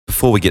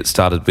Before we get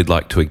started, we'd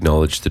like to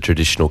acknowledge the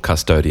traditional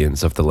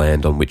custodians of the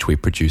land on which we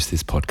produce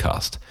this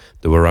podcast,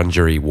 the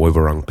Wurundjeri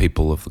Woiwurrung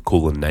people of the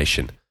Kulin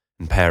Nation,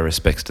 and pay our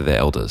respects to their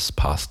elders,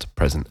 past,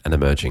 present, and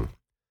emerging.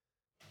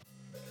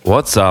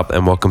 What's up,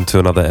 and welcome to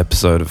another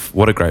episode of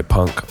What a Great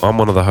Punk. I'm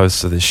one of the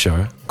hosts of this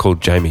show,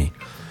 called Jamie,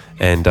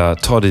 and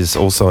Todd is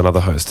also another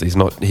host. He's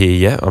not here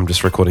yet. I'm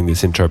just recording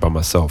this intro by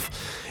myself.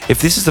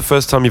 If this is the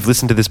first time you've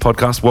listened to this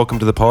podcast, welcome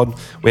to the pod.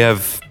 We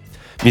have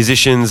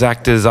musicians,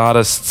 actors,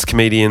 artists,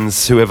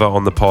 comedians, whoever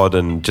on the pod,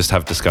 and just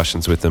have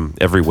discussions with them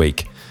every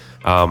week.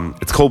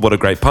 It's called What a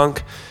Great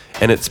Punk,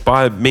 and it's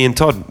by me and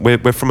Todd.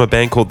 We're from a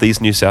band called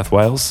These New South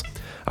Wales.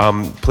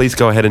 Please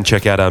go ahead and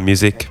check out our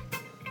music.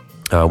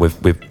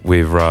 We've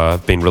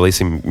been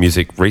releasing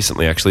music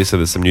recently, actually, so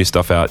there's some new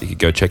stuff out you could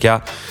go check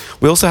out.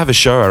 We also have a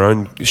show, our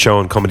own show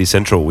on Comedy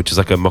Central, which is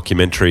like a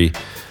mockumentary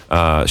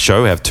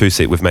show.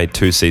 We've made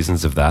 2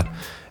 seasons of that,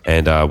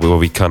 and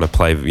we kind of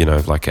play,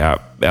 like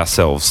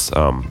ourselves,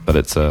 but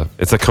it's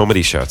a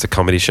comedy show. It's a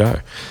comedy show.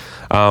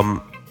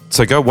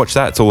 So go watch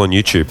that. It's all on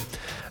YouTube.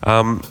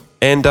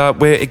 And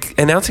we're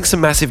announcing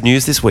some massive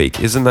news this week.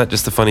 Isn't that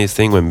just the funniest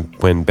thing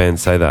when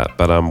bands say that?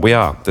 But we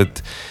are.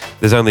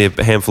 There's only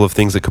a handful of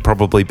things that could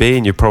probably be,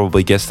 and you've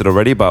probably guessed it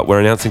already, but we're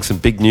announcing some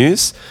big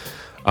news.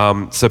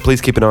 So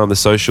please keep an eye on the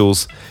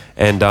socials.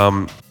 And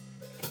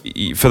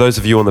for those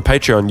of you on the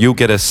Patreon, you'll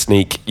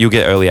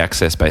get early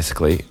access,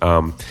 basically.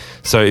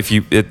 So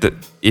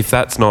if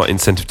that's not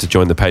incentive to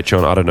join the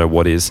Patreon, I don't know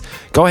what is.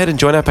 Go ahead and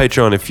join our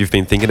Patreon if you've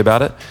been thinking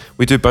about it.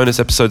 We do bonus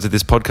episodes of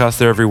this podcast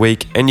there every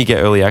week, and you get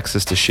early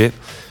access to shit.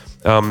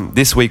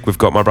 This week we've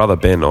got my brother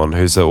Ben on,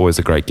 who's always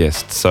a great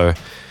guest. So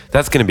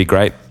that's going to be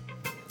great.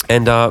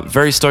 And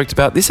very stoked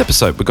about this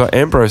episode. We've got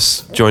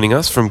Ambrose joining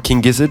us from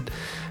King Gizzard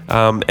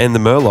and the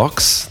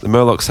Murlocs. The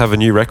Murlocs have a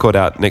new record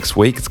out next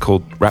week. It's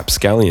called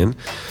Rapscallion.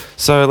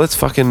 So let's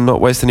fucking not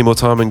waste any more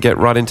time and get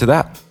right into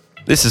that.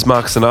 This is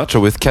Mark Sinatra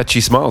with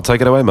Catchy Smile.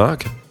 Take it away,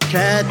 Mark.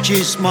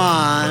 Catchy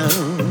smile,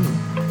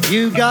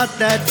 you got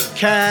that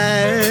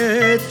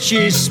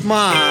catchy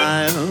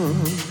smile.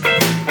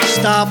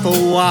 Stop a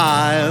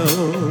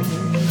while,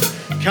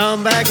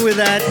 come back with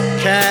that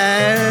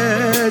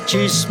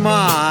catchy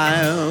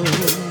smile.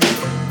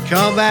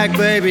 Come back,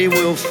 baby,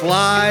 we'll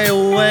fly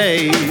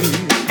away.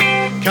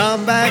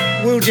 Come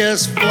back, we'll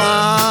just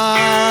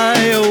fly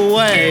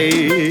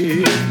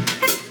away.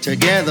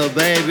 Together,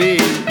 baby,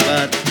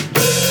 but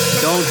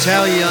don't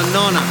tell your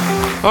nonna.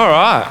 All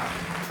right.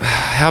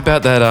 How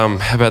about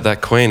that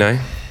Queen, eh?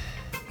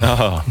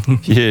 Oh,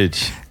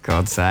 huge.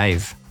 God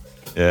save.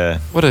 Yeah,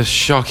 What a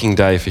shocking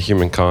day for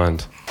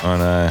humankind. I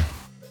know.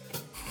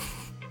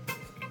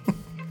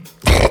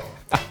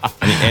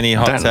 Any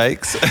hot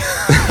takes?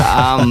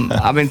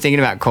 I've been thinking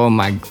about calling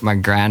my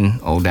gran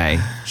all day.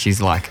 She's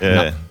like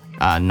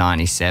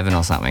 97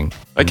 or something.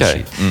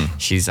 Okay.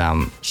 She's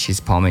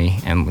Pommy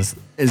and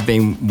has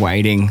been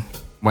waiting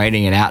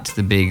it out to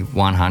the big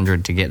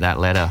 100 to get that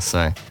letter.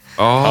 So.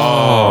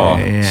 Oh,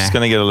 Yeah. She's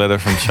going to get a letter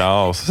from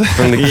Charles.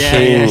 from the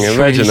king.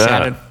 Imagine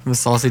that. From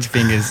sausage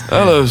fingers.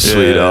 Hello,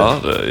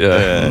 sweetheart.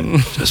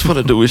 Just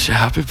wanted to wish you a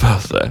happy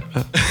birthday.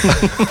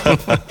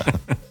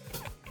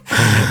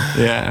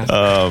 Yeah.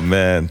 Oh,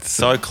 man.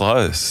 So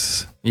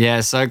close. Yeah,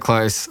 so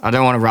close. I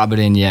don't want to rub it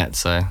in yet,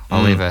 so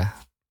I'll leave her.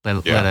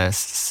 Let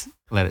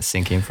it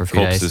sink in for a few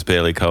Corpse days. is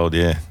barely cold,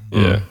 yeah.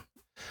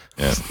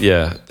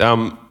 Yeah.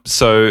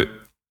 So,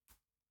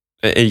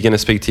 are you going to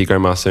speak to your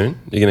grandma soon?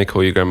 Are you going to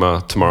call your grandma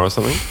tomorrow or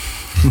something?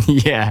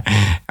 Yeah,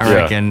 I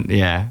reckon.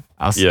 Yeah,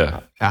 I'll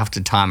have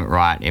to time it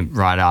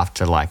right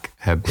after like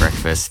her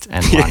breakfast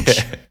and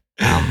lunch.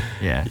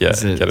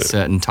 It's a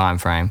certain time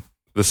frame.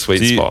 The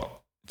sweet spot.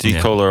 Do you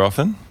call her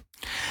often?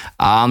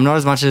 Not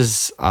as much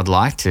as I'd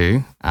like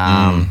to.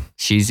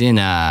 She's in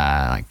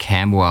like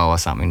Camberwell or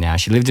something now.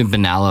 She lived in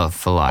Benalla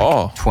for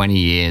like 20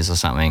 years or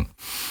something.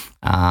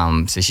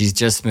 So she's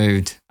just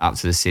moved up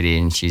to the city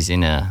and she's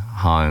in a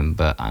home,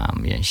 but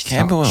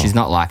she's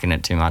not liking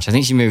it too much. I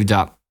think she moved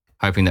up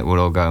hoping that we'd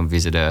all go and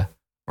visit her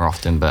more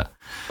often, but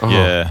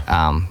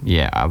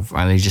I've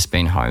only just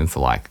been home for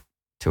like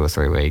 2 or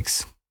 3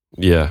 weeks.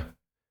 Yeah.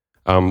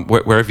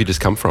 Where have you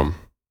just come from?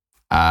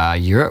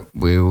 Europe.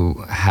 We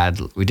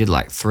did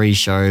like 3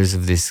 shows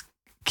of this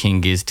King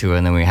Giz tour,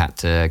 and then we had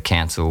to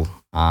cancel.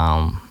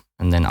 And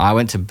then I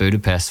went to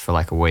Budapest for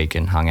like a week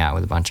and hung out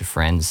with a bunch of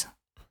friends.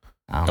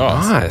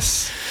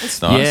 Nice.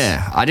 That's nice.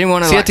 Yeah, I didn't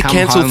want to. So you had to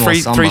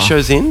cancel 3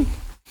 shows in?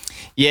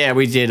 Yeah,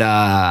 we did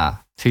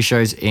 2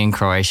 shows in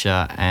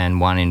Croatia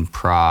and 1 in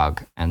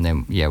Prague, and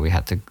then we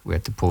had to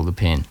pull the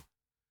pin.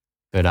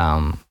 But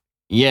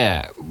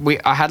we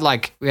had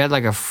like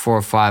a 4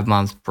 or 5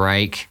 month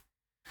break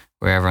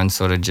where everyone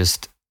sort of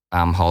just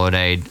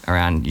holidayed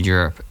around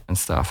Europe and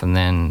stuff, and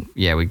then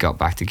we got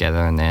back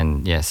together, and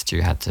then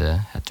Stu had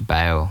to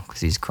bail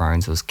because his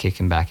Crohn's was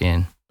kicking back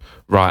in.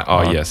 Right.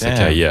 Oh yes. Damn.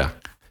 Okay.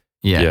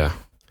 Yeah.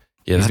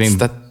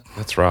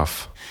 That's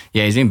rough.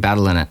 Yeah, he's been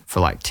battling it for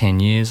like 10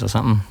 years or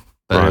something.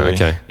 But Right.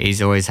 Okay.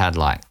 he's always had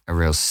like a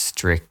real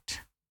strict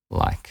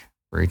like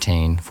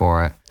routine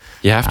for it.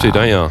 You have to,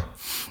 don't you?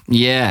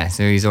 Yeah,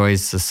 so he's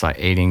always just like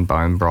eating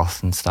bone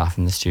broth and stuff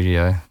in the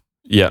studio.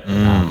 Yeah.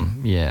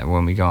 Yeah,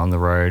 when we go on the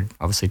road,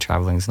 obviously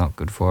traveling's not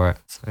good for it.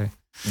 So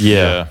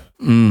Yeah.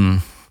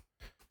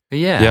 But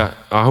yeah. Yeah.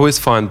 I always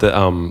find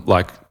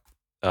that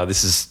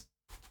this is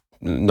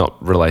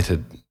not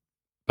related,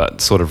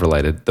 but sort of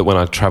related, that when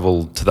I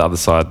travel to the other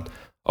side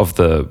of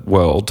the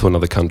world, to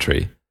another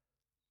country,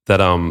 that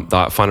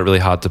I find it really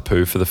hard to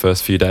poo for the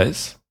first few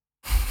days.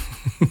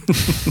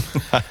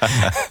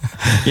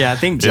 Yeah, I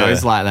think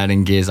Joe's like that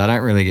in Gears. I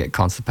don't really get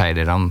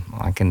constipated.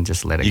 I can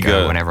just let it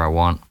go whenever I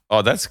want.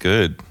 Oh, that's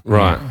good.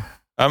 Right.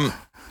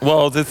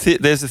 Well,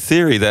 there's a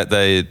theory that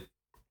they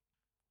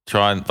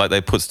try and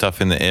they put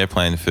stuff in the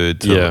airplane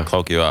food to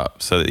clog you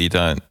up so that you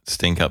don't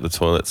stink up the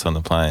toilets on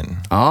the plane.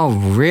 Oh,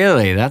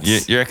 really?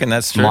 That's you reckon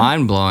that's true?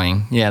 Mind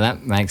blowing. Yeah,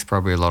 that makes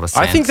probably a lot of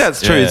sense. I think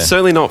that's true. Yeah. It's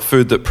certainly not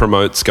food that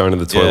promotes going to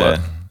the toilet.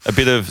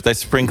 Yeah. They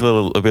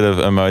sprinkle a bit of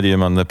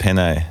Imodium on the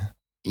penne.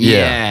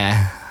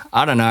 Yeah.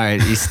 I don't know.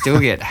 You still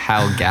get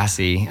hell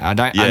gassy. I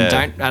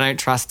don't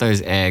trust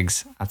those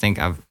eggs. I think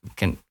I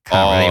can't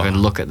really even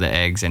look at the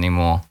eggs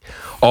anymore.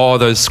 Oh,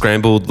 those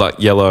scrambled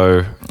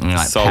yellow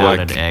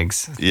powdered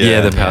eggs.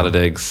 Yeah, the powdered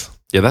eggs.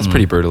 Yeah, that's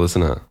pretty brutal,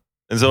 isn't it?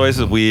 There's always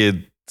a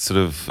weird sort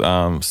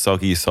of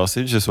soggy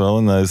sausage as well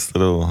in those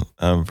little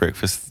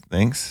breakfast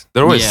things.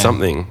 They're always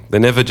something. They're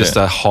never just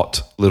a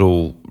hot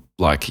little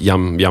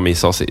yummy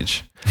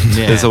sausage.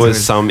 Yeah, there's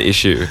always some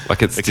issue,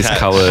 it's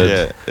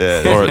discoloured,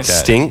 or it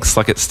stinks,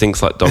 it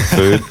stinks like dog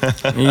food.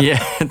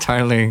 Yeah,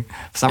 totally.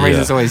 For some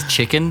reason, it's always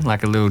chicken,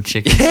 like a little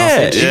chicken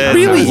sausage. Yeah, it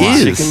really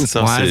is. Chicken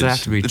sausage. Why does it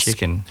have to be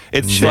chicken?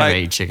 It's never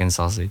eat chicken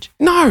sausage.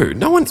 No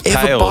one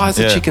ever pale. buys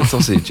a chicken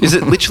sausage. Is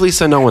it literally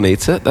so no one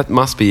eats it? That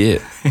must be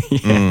it.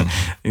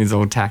 It's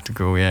all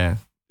tactical. Yeah,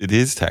 it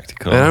is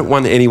tactical. I don't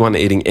want anyone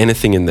eating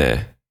anything in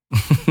there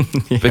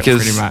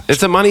because pretty much.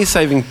 it's a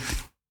money-saving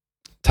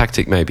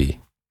tactic, maybe.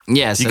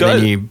 Yeah, so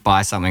then you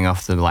buy something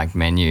off the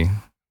menu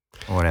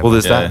or whatever. Well,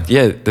 there's that.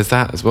 Yeah, there's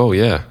that as well.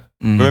 Yeah.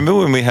 Remember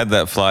when we had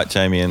that flight,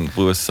 Jamie, and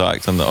we were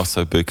psyched on the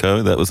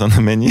Ossobuco that was on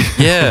the menu?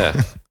 Yeah.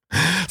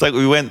 It's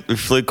we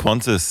flew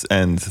Qantas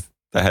and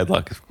they had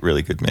a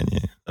really good menu.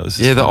 The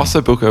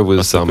Ossobuco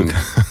was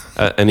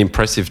an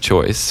impressive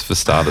choice for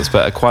starters,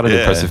 but quite an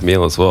impressive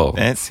meal as well.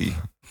 Fancy.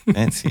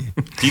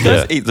 Do you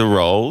guys eat the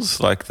rolls,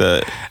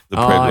 the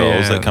bread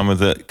rolls that come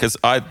with it? Because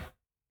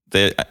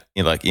they're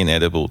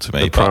inedible to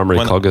me. The primary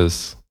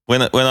cloggers.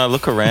 When I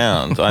look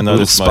around, I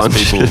notice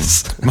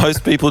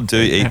most people do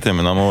eat them,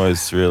 and I'm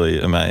always really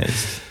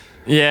amazed.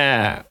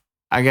 Yeah,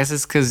 I guess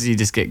it's because you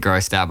just get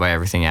grossed out by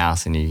everything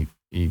else, and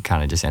you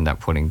kind of just end up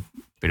putting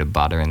a bit of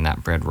butter in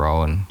that bread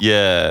roll, and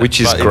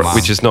which is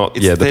not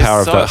the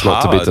power of that's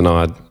not to be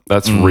denied.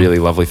 That's a really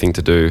lovely thing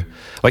to do.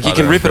 You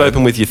can rip it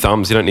open with your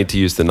thumbs. You don't need to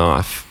use the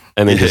knife,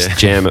 and then just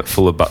jam it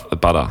full of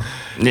butter.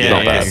 Yeah,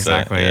 not bad.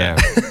 Exactly. Yeah.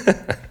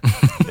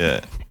 Yeah.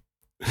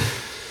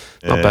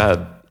 Not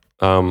bad.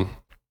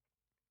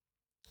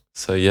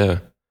 So yeah,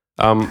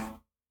 I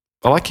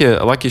like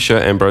your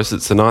shirt, Ambrose.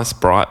 It's a nice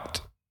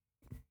bright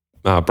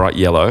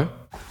yellow.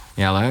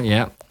 Yellow,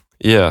 yeah.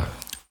 Yeah.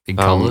 Big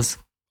colours.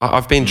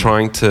 I've been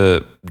trying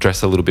to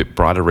dress a little bit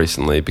brighter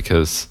recently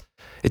because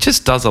it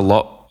just does a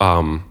lot.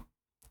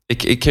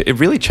 It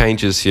really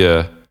changes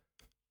the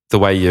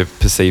way you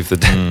perceive the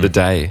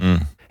day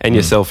and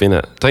yourself in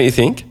it. Don't you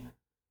think?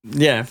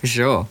 Yeah, for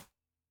sure.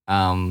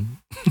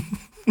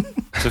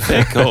 It's a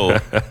fair call.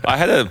 I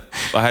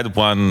had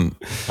one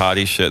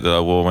party shirt that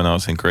I wore when I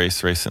was in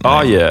Greece recently.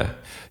 Oh yeah,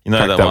 you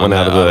know that one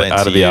out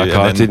of the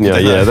archive, didn't you?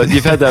 Yeah,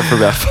 you've had that for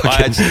about.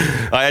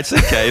 I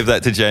actually gave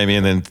that to Jamie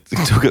and then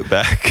took it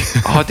back.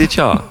 Oh, did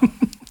you?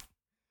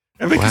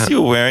 And because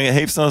you were wearing it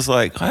heaps, and I was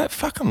like, "Oh, that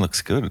fucking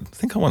looks good. I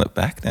think I want it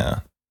back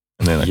now."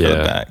 And then I got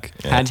it back.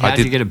 Yeah. How'd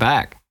you get it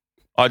back?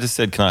 I just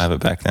said, "Can I have it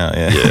back now?"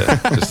 Yeah,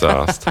 just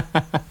asked.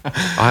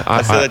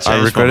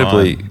 I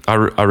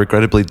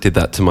regrettably did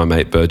that to my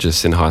mate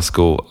Burgess in high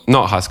school.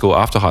 Not high school,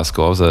 after high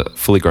school. I was a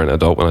fully grown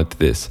adult when I did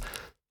this.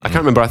 I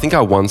can't remember. I think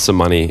I won some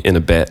money in a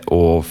bet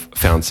or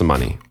found some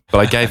money, but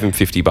I gave him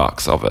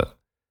 $50 of it.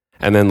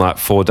 And then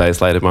 4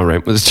 days later, my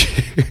rent was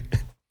due.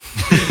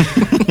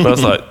 And I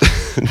was like, "Do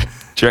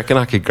you reckon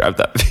I could grab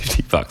that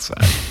 $50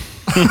 back?"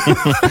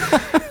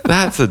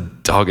 That's a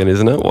dogging,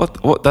 isn't it?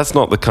 What? That's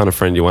not the kind of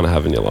friend you want to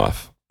have in your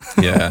life.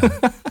 Yeah.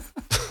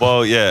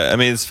 Well, yeah. I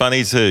mean, it's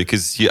funny too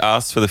because you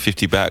asked for the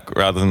 50 back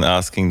rather than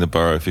asking to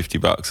borrow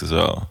 $50 as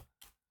well.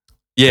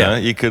 Yeah,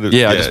 you could have.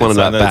 Yeah, I just wanted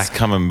that back. It's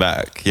coming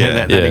back.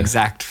 Yeah, that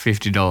exact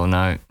 $50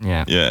 note.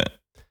 Yeah. Yeah.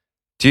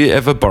 Do you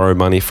ever borrow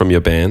money from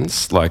your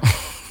bands, like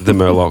the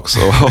Murlocs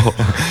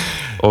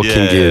or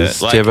King Gears?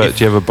 Do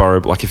you ever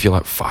borrow, if you're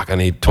like, fuck, I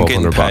need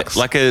 $1,200?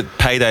 Like a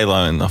payday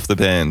loan off the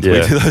band.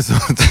 Yeah. We do those all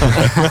the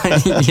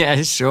time.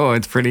 Yeah, sure.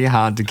 It's pretty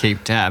hard to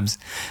keep tabs.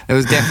 There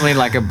was definitely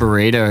a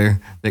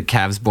burrito that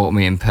Cavs bought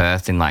me in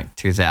Perth in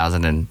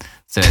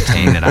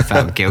 2013 that I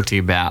felt guilty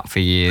about for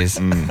years.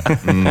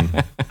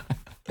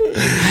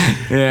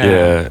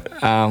 Yeah.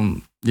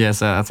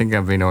 So I think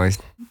I've been always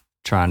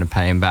trying to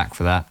pay him back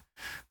for that.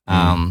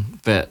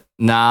 But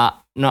nah,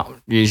 not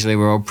usually.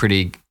 We're all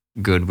pretty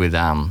good with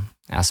our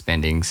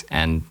spendings,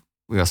 and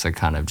we also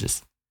kind of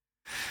just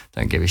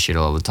don't give a shit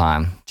all the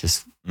time.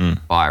 Just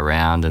buy a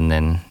round, and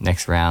then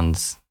next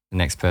round's the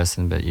next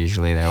person, but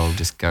usually they all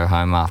just go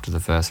home after the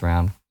first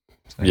round.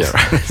 So Yeah,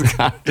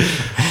 right.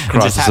 it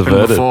just happened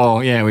averted.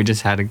 before. Yeah, we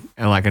just had a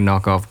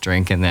knockoff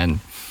drink, and then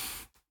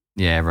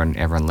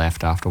everyone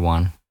left after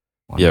one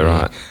Yeah, beer.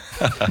 right.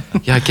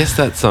 Yeah, I guess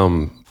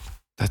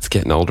that's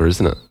getting older,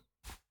 isn't it?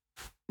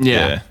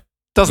 Yeah.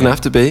 Doesn't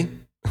have to be,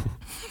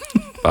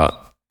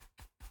 but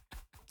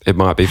it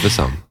might be for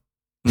some.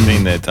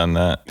 Been there, done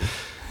that.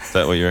 Is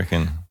that what you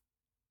reckon?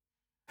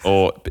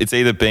 Or it's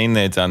either been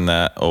there, done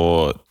that,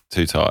 or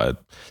too tired.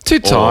 Too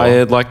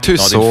tired, like too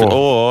sore.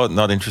 Or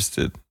not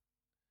interested.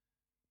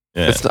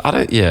 Yeah.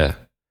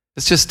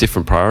 It's just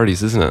different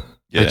priorities, isn't it?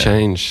 Yeah.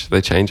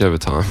 They change over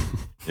time.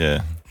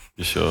 Yeah,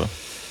 for sure.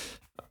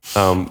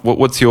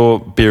 What's your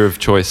beer of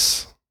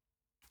choice?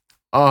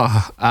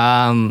 Oh,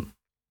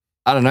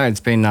 I don't know. It's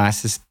been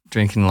nice just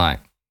drinking like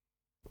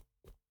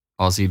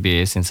Aussie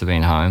beer since I've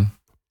been home.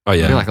 Oh I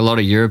feel yeah. like a lot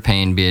of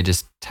European beer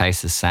just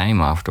tastes the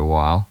same after a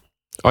while.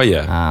 Oh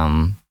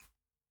yeah.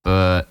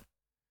 But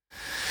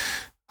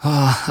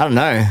I don't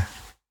know.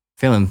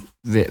 Feeling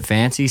a bit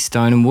fancy,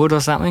 Stone and Wood or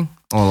something,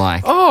 or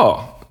like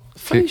Oh,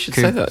 funny you should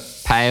say that.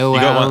 pale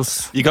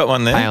ales. You got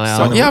one there? Pale ale.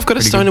 Stone and Yeah, Wood? I've got a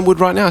Pretty Stone and Wood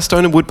right now. A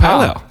Stone and Wood Pale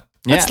Oh, Ale.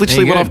 yeah, That's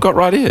literally there what you I've go. got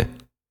right here.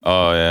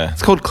 Oh, yeah.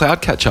 It's called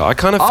Cloudcatcher. I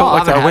kind of Oh, felt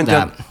like I I went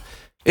haven't had down. that.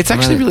 It's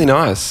actually really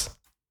nice.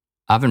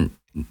 I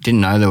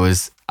didn't know there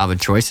was other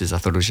choices. I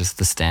thought it was just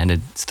the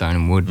standard Stone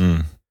and Wood.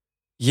 Mm.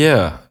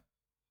 Yeah.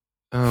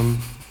 Do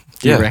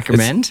yeah, you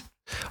recommend?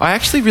 I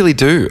actually really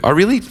do. I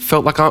really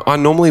felt like I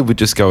normally would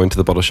just go into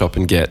the bottle shop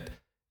and get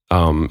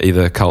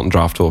either Carlton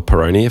Draft or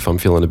Peroni if I'm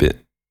feeling a bit,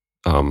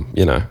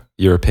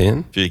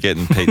 European. If you're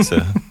getting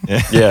pizza.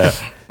 Yeah. Yeah.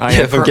 Oh,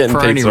 Yeah, if I'm getting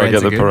Peroni pizza, I Reds get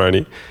the are good.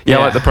 Peroni. Yeah, I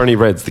Yeah. like the Peroni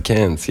Reds, the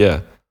cans,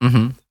 yeah.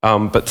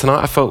 Mm-hmm. But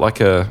tonight I felt like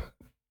a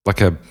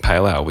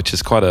pale ale, which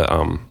is quite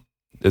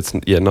it's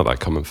not that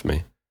common for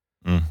me.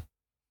 Mm.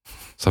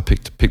 So I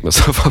picked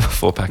myself up a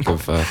 4-pack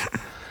of the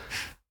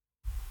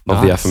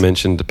Nice.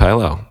 aforementioned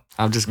pale ale.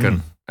 I just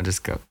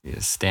got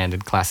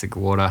standard classic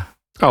water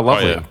Oh, Oh,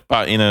 lovely. yeah.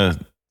 But in a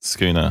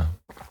schooner.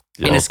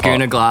 in Or a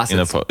schooner pot. glass. In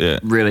a It's pot, yeah.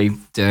 really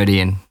dirty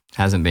and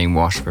hasn't been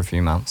washed for a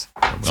few months.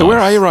 So where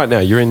are you right now?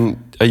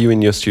 Are you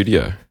in your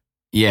studio?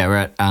 Yeah, we're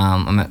at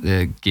I'm at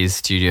the Giz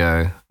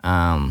studio.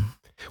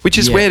 Which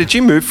is Yeah. where did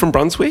you move from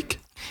Brunswick?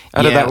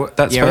 Out Yeah, of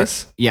that yeah,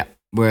 space? Yeah,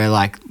 we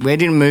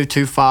didn't move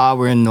too far.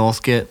 We're in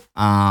Northcote.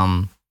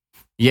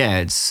 Yeah,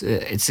 it's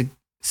a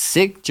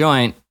sick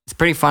joint. It's a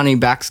pretty funny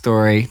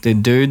backstory. The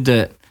dude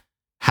that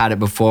had it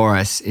before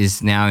us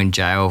is now in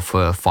jail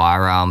for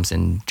firearms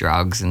and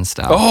drugs and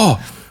stuff. Oh,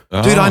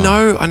 dude, I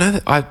know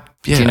that.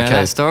 Do you know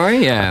that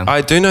story? Yeah.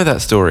 I do know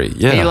that story.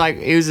 Yeah.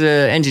 He was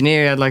an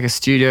engineer. He had like a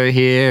studio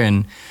here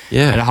and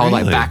had a whole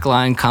like really?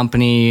 backline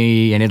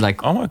company, and it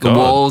like Oh my the God.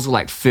 walls were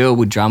like filled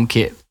with drum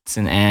kits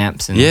and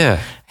amps, and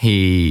yeah.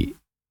 he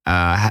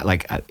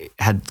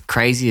had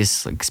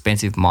craziest like,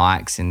 expensive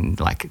mics, and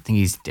like I think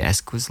his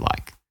desk was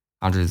like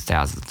hundreds of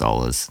thousands of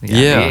dollars.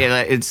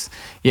 Yeah.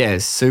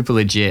 It's super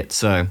legit.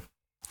 So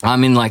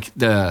I'm in like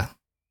the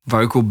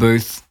vocal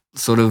booth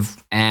sort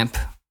of amp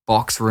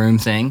box room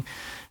thing.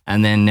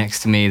 And then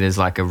next to me, there's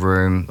like a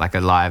room, like a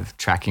live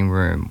tracking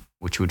room,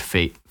 which would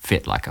fit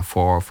like a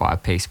 4 or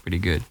 5 piece pretty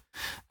good.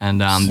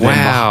 And then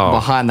Wow.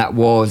 behind that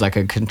wall is like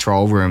a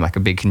control room, like a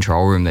big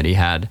control room that he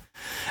had.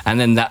 And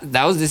then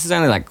this is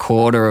only like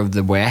quarter of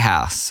the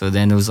warehouse. So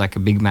then there was like a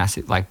big,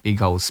 massive, like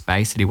big old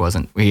space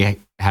that we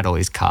had all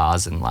his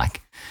cars and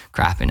like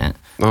crap in it.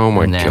 Oh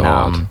my And then,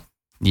 God.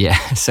 yeah.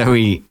 So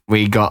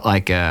we got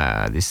like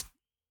all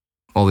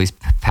these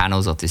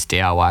panels off this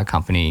DIY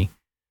company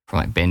from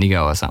like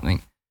Bendigo or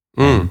something.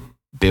 Mm.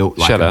 Built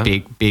like Shadow. a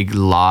big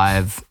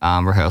live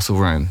rehearsal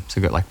room. So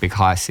got like big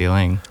high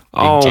ceiling. Big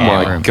Oh jam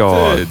my room.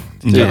 God.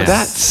 Dude, Yeah.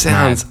 that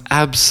sounds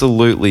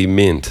absolutely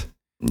mint.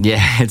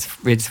 Yeah, it's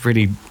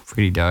pretty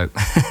dope.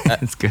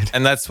 It's good.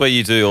 And that's where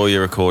you do all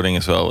your recording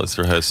as well as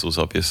rehearsals,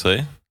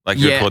 obviously. Like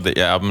you Yeah. record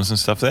your albums and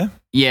stuff there?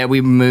 Yeah,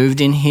 we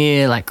moved in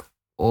here like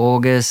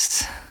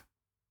August.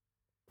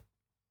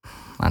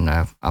 I don't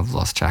know. I've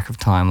lost track of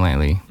time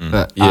lately,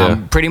 but Yeah.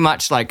 pretty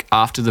much like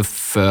after the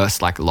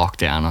first like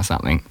lockdown or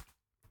something.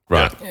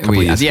 Right. A couple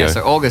of years ago.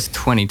 So August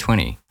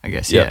 2020, I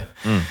guess. Yeah.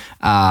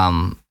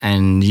 Yeah.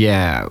 And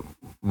yeah,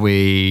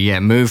 we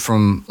moved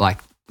from like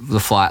the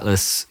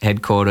Flightless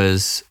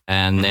headquarters,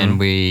 and then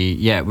we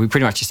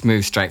pretty much just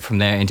moved straight from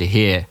there into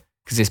here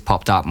because this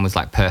popped up and was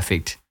like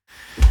perfect.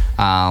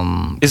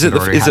 Is it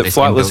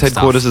Flightless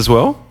headquarters as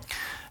well?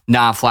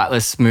 Nah,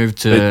 Flightless moved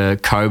to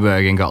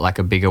Coburg and got like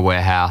a bigger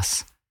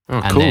warehouse. Oh,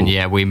 And cool.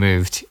 then we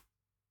moved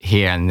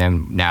here, and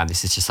then now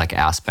this is just like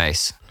our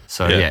space.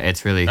 So Yeah.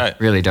 it's really Right.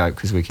 really dope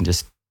because we can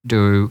just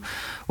do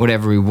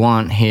whatever we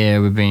want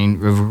here. We've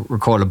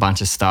recorded a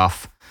bunch of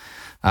stuff,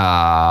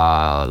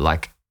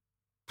 like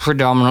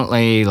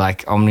predominantly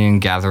like Omni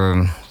and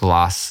Gatherum. The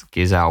last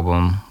Giz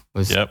album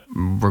was Yep.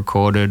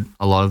 recorded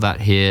a lot of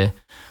that here.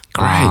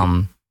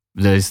 Great.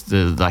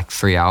 the like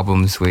 3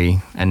 albums we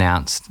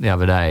announced the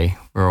other day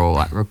were all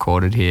like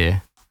recorded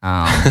here.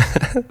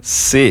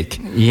 Sick.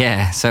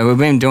 Yeah, so we've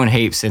been doing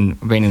heaps and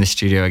been in the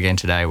studio again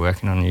today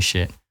working on new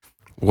shit.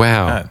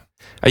 Wow.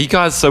 Are you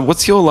guys, so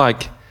what's your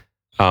like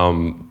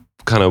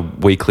kind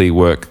of weekly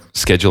work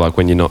schedule like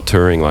when you're not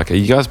touring? Like, are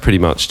you guys pretty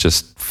much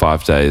just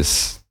 5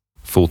 days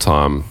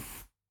full-time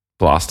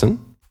blasting?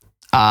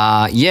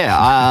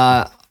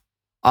 I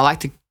like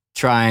to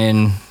try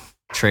and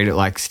treat it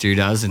like Stu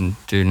does and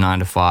do 9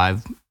 to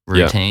 5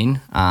 routine.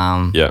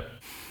 Yeah.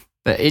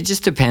 But it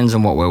just depends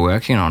on what we're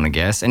working on, I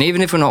guess. And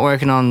even if we're not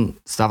working on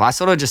stuff, I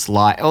sort of just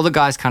like, all the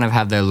guys kind of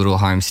have their little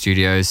home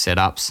studios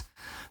setups,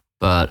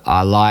 but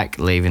I like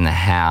leaving the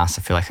house.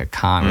 I feel like I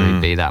can't really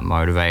be that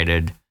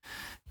motivated.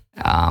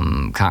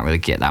 Can't really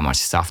get that much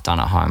stuff done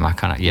at home. I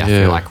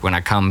feel like when I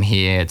come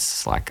here,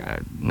 it's like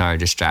no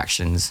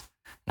distractions.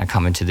 I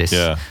come into this,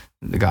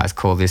 the guys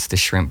call this the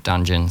shrimp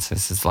dungeon. So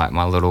this is like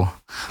my little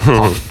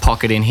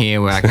pocket in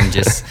here where I can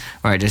just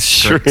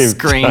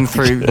scream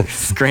through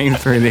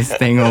this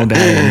thing all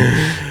day.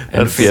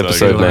 That's the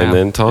episode name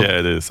then, Tom? Yeah,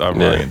 it is. I'm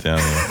writing it down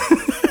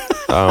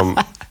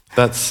here.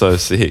 That's so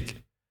sick.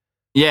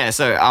 Yeah,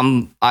 so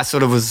I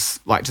sort of was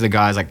like to the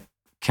guys like,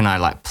 can I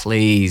like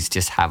please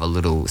just have a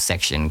little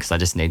section because I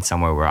just need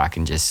somewhere where I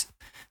can just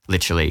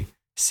literally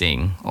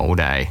sing all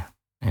day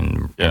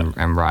and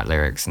write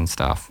lyrics and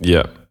stuff.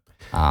 Yeah.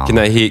 Can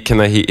they hear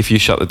if you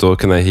shut the door,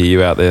 can they hear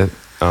you out there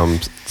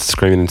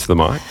screaming into the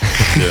mic?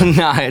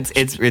 No,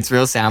 it's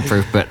real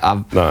soundproof, but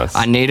nice.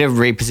 I need to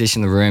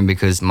reposition the room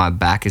because my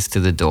back is to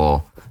the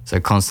door. So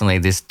constantly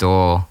this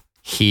door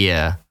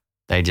here,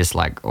 they just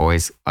like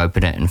always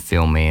open it and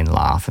film me and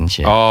laugh and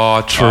shit.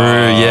 Oh, true.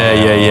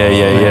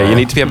 Yeah. You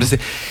need to be able to see.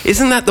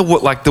 Isn't that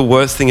the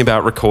worst thing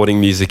about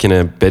recording music in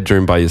a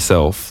bedroom by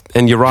yourself?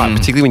 And you're right,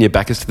 particularly when your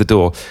back is to the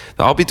door.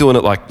 I'll be doing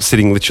it like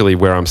sitting literally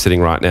where I'm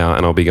sitting right now,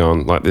 and I'll be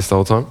going like this the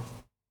whole time.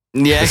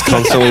 Yeah, just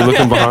constantly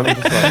looking behind me.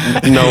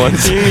 Like, no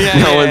one's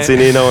in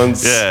here. No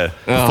one's. Yeah.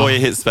 Before you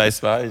hit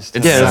spacebar. It's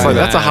like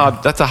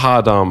that's a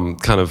hard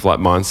kind of like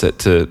mindset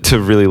to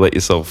really let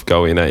yourself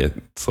go in.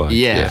 It's like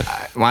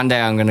one day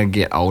I'm gonna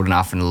get old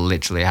enough and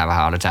literally have a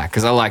heart attack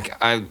because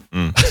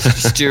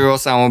Stu or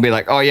someone will be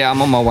like, oh yeah,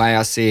 I'm on my way.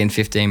 I'll see you in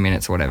 15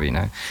 minutes or whatever,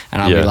 and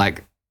I'll be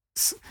like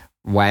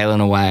wailing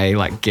away,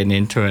 like getting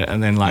into it,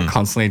 and then like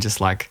constantly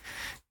just like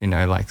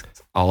like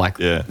I'll like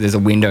there's a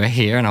window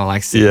here, and I'll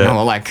like sit and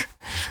I'll like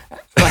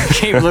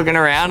keep looking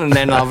around, and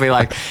then I'll be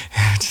like,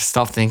 just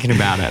stop thinking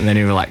about it, and then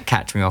it'll like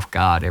catch me off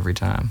guard every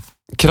time.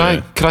 Could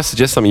I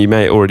suggest something? You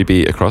may already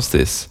be across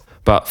this,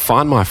 but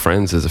Find My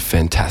Friends is a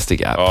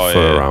fantastic app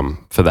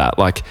for that.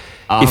 Like,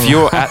 if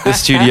you're at the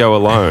studio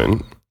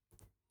alone,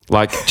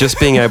 like just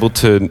being able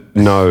to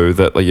know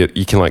that like,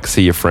 you can like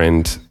see your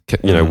friend,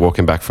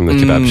 walking back from the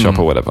kebab shop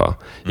or whatever,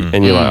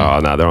 and you're like, oh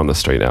no, they're on the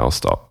street now. I'll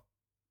stop.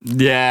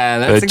 Yeah,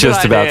 that's they're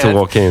just about to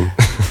walk in.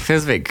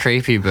 Feels a bit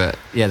creepy, but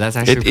yeah, that's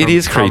actually it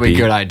is probably creepy. a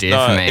good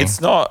idea for me.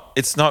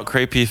 It's not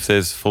creepy if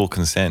there's full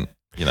consent.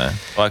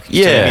 Like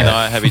Jamie and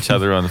I have each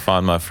other on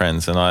Find My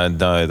Friends, and I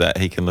know that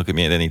he can look at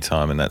me at any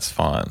time, and that's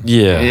fine.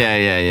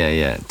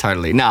 Yeah,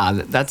 totally. Nah,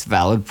 that's a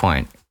valid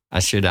point.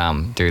 I should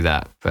do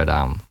that, but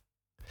I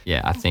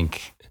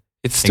think.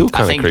 It's still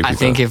kind of creepy. I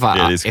think if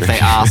they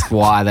ask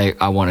why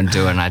I want to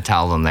do it and I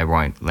tell them, they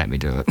won't let me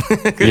do it.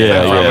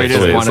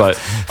 It's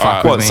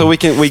like, what? So we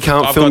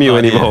can't film you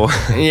anymore.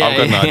 I've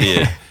got an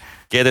idea.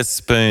 Get a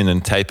spoon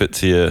and tape it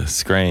to your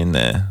screen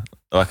there,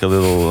 like a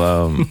little,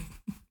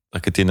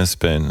 like a dinner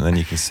spoon, and then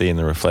you can see in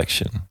the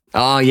reflection.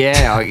 Oh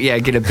yeah,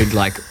 get a big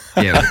like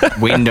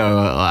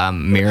window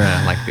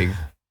mirror, like big.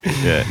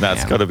 Yeah,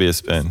 it's got to be a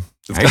spoon.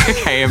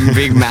 Okay, a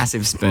big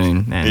massive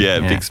spoon.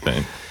 Man. Big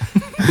spoon.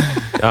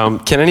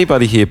 Can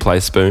anybody here play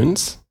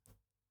spoons?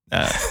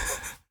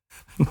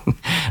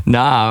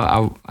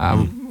 No,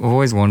 I've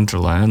always wanted to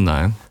learn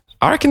though.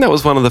 I reckon that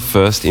was one of the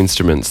first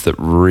instruments that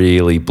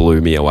really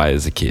blew me away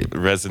as a kid.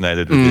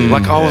 Resonated with you.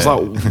 Like I was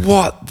like,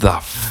 what the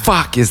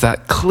fuck is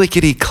that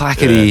clickety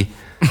clackety?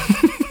 Yeah.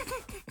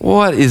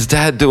 What is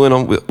Dad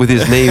doing with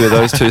his knee with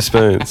those two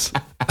spoons?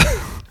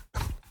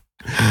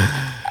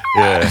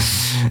 Yeah.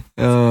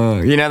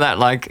 That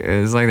like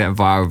it's like that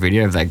viral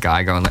video of that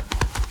guy going like.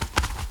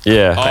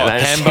 Yeah. Oh,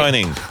 ham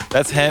boning.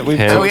 That's ham. What's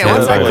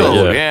that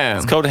called? Yeah.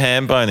 It's called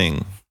ham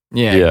boning.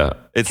 Yeah.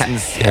 It's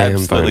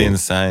absolutely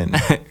insane.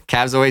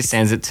 Cavs always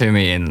sends it to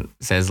me and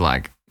says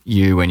like,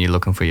 you when you're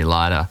looking for your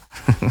lighter.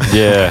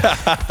 Yeah.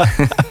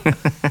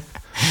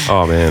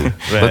 Oh man.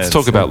 Let's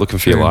talk about looking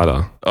for your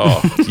lighter.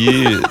 Oh,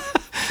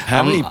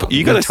 how many?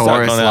 You got to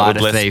start on out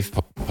with less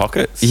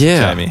pockets,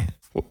 Jamie.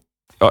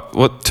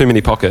 What? Too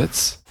many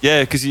pockets?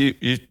 Yeah, because you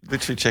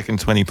literally checking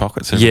 20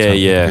 pockets.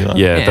 Yeah.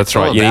 That's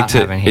right. You need to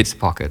having heaps of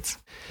pockets.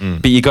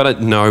 But you got to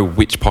know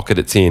which pocket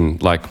it's in,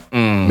 like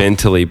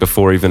mentally,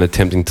 before even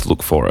attempting to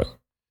look for it.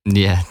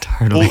 Yeah,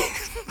 totally. Well,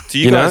 Do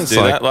you guys do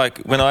that? Like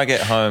when I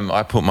get home,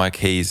 I put my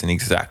keys in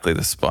exactly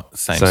the same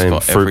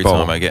spot every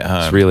time I get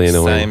home. It's really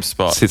annoying. Same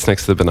spot. Sits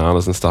next to the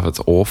bananas and stuff. It's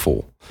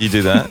awful. You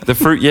do that? The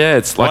fruit, yeah.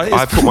 It's like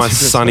I put my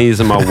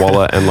sunnies in my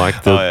wallet and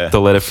like the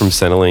letter from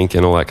Centrelink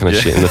and all that kind of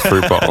shit in the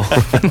fruit bowl.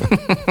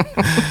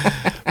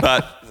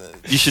 But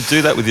you should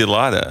do that with your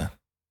lighter.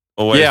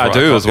 Always I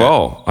do as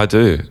well. I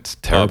do. It's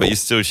terrible. But you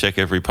still check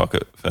every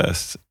pocket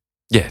first.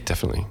 Yeah,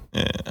 definitely.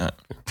 Yeah.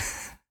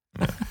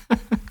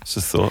 It's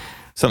just thought.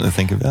 Something to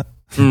think about.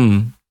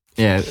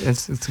 Yeah,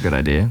 it's a good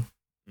idea.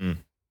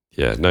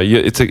 Yeah, no,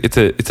 it's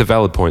a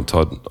valid point,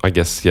 Todd. I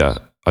guess, yeah.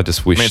 I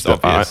just wish that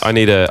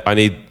I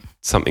need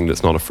something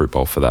that's not a fruit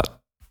bowl for that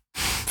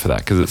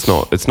because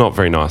it's not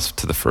very nice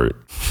to the fruit.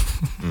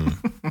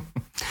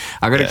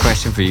 I got a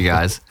question for you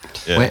guys.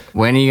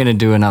 When are you going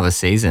to do another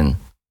season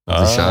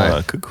of the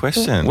show? Good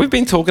question. We've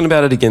been talking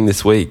about it again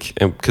this week,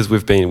 and because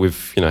we've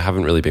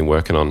haven't really been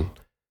working on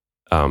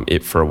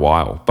it for a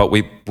while, but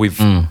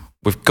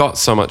we've got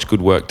so much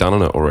good work done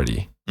on it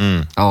already.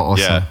 Oh,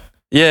 awesome!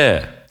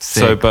 Yeah.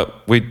 Sick. So,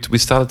 but we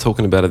started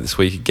talking about it this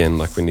week again.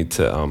 Like we need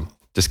to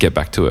just get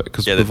back to it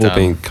because we've all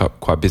been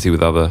quite busy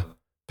with other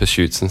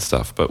pursuits and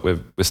stuff. But we're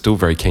still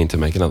very keen to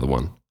make another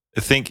one.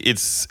 I think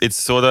it's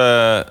sort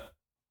of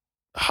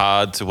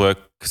hard to work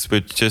because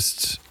we're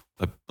just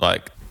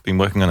like been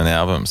working on an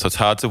album, so it's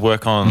hard to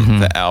work on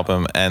the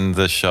album and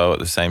the show at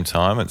the same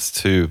time. It's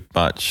too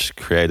much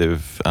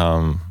creative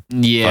focus.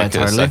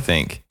 Totally. I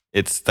think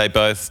they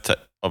both.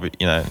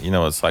 You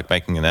know, it's like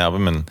making an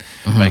album and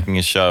making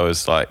a show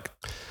is like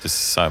just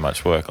so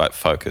much work, like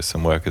focus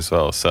and work as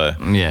well. So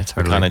yeah,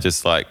 totally. Kind of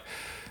just like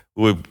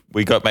we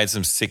made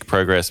some sick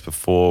progress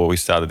before we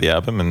started the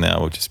album, and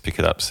now we'll just pick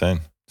it up soon.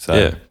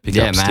 So pick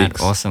up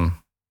sticks.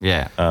 Awesome.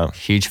 Yeah,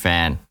 huge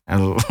fan.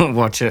 I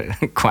watch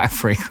it quite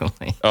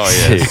frequently. Oh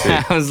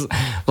yeah,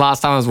 last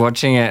time I was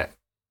watching it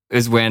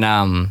was when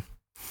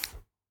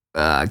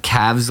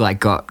Cavs like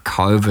got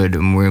COVID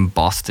and we're in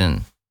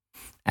Boston.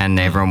 And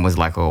everyone was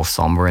like all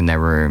somber in their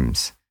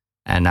rooms.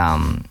 And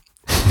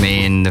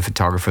me and the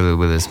photographer were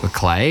with us,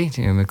 Maclay.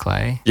 Do you know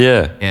Maclay?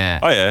 Yeah. Yeah.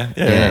 Oh,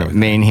 yeah.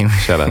 Me and him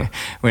Shut up.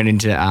 went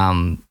into,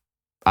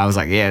 I was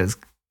like, let's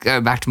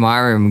go back to my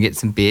room and get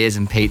some beers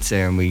and pizza.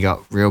 And we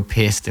got real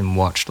pissed and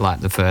watched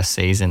like the first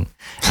season.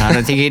 And I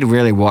don't think he'd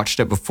really watched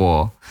it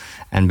before.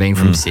 And being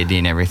from Sydney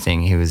and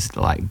everything, he was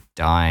like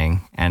dying.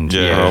 And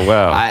oh,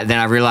 wow. Then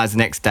I realized the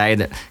next day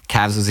that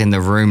Cavs was in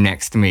the room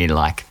next to me,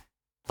 like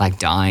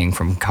dying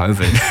from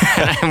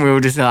COVID. And we were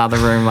just in the other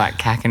room, like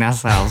cacking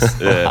ourselves.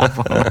 Yeah,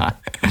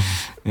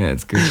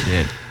 it's good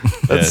shit.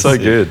 That's so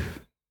good.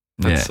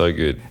 That's so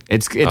good.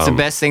 It's the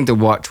best thing to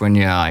watch when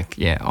you're like,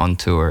 on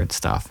tour and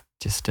stuff.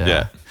 Just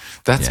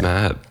That's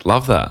mad.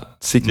 Love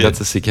that. Sick. That's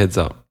a sick heads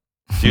up.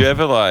 Do you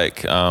ever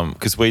like,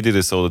 because we do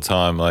this all the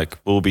time, like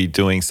we'll be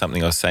doing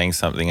something or saying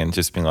something and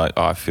just being like,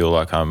 I feel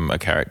like I'm a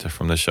character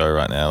from the show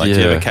right now. Like do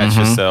you ever catch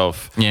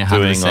yourself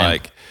doing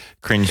like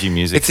cringy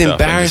music? It's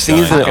embarrassing,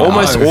 isn't it?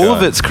 Almost all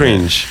of it's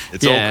cringe.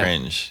 It's all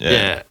cringe.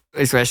 Yeah.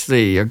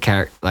 Especially your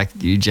character, like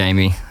you,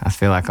 Jamie. I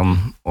feel like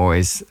I'm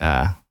always,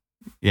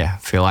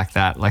 feel like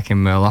that, like in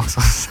Murlocs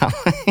or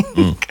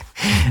something.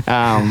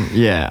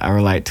 I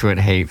relate to it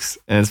heaps.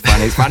 And it's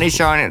funny. It's funny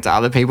showing it to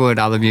other people and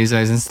other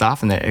musos and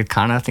stuff, and it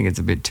kind of think it's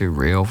a bit too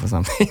real for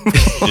some people.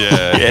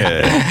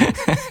 Yeah.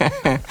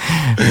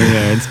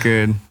 It's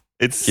good.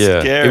 It's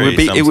scary.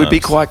 It would be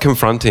quite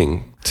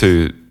confronting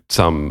to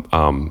some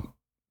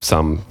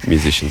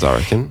musicians, I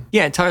reckon.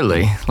 Yeah,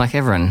 totally. Like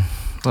everyone,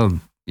 well,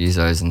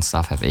 musos and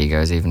stuff have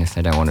egos, even if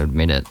they don't want to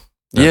admit it.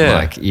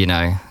 But like,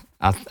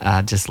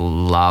 I just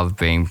love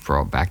being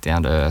brought back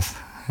down to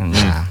earth. And,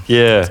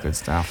 it's good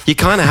stuff. You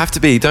kind of have to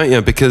be, don't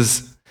you?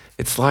 Because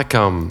it's like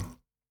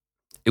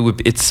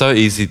it's so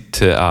easy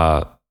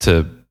to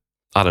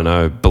I don't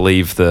know,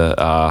 believe the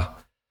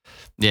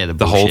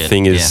whole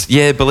thing is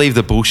believe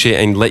the bullshit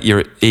and let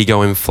your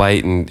ego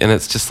inflate, and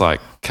it's just like,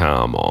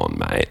 come on,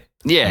 mate.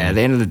 Yeah, at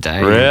the end of the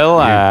day.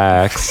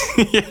 Relax.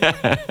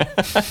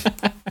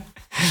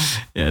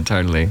 Yeah,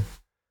 totally.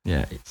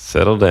 Yeah.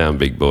 Settle down,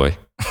 big boy.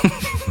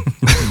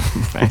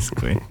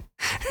 Basically.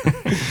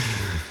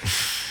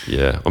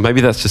 Yeah. Or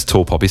maybe that's just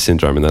tall poppy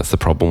syndrome, and that's the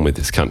problem with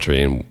this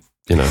country, and,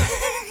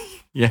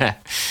 Yeah,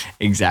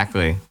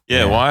 exactly.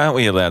 Yeah, why aren't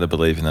we allowed to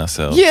believe in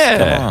ourselves?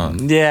 Yeah.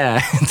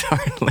 Yeah,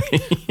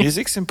 totally.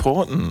 Music's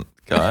important,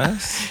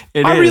 guys.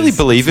 I really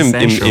believe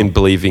in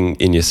believing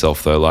in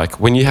yourself, though. Like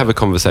when you have a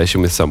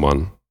conversation with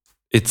someone,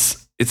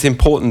 it's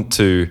important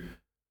to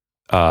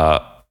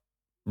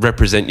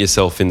represent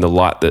yourself in the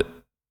light that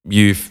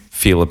you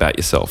feel about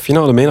yourself. You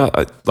know what I mean?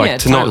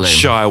 Not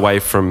shy away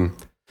from...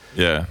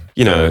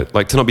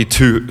 like to not be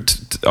too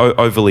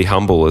overly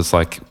humble. Is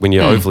like when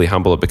you're overly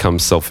humble, it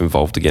becomes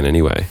self-involved again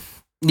anyway.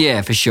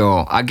 Yeah, for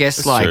sure. I guess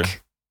that's like, true.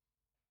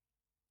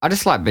 I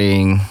just like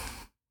being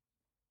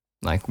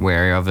like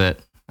wary of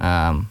it.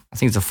 I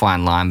think it's a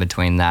fine line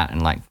between that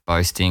and like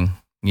boasting,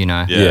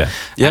 Yeah.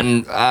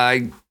 And,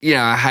 I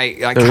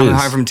hate like coming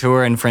home from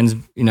tour and friends,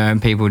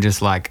 and people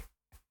just like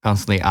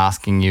constantly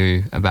asking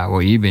you about what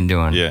you've been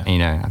doing. Yeah. You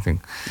know, I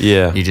think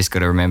Yeah. you just got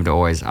to remember to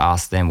always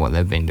ask them what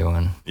they've been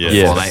doing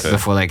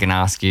before they can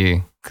ask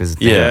you. Because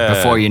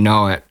before you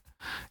know it,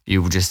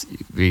 you will just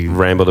be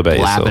rambled about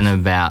blabbing yourself.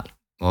 about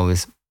all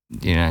this,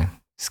 you know,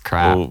 this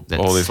crap. All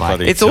this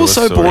bloody It's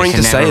also killer boring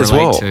stories. to say as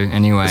well.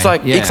 Anyway, It's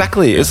like,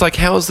 exactly. It's like,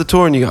 how was the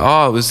tour? And you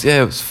go, it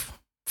was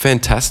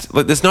fantastic.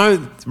 Like, there's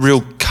no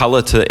real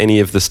color to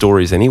any of the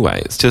stories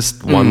anyway. It's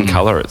just one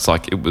color. It's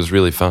like, it was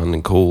really fun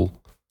and cool.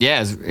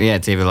 Yeah,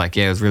 it's either like,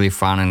 it was really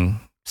fun and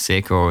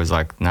sick, or it was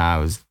like, nah,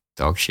 it was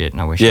dog shit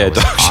and I wish I was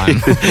dog home.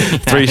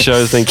 shit. 3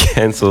 shows then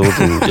cancelled.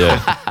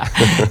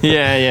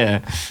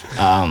 Yeah.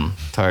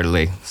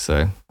 Totally.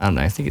 So, I don't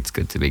know. I think it's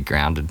good to be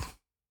grounded.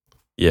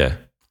 Yeah.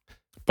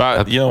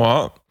 But you know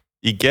what?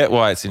 You get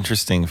why it's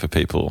interesting for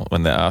people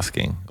when they're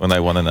asking, when they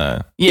want to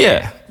know.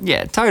 Yeah,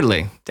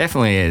 totally.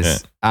 Definitely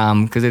is.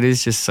 Because it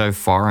is just so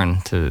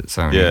foreign to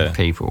so many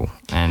people.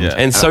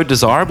 And so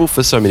desirable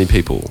for so many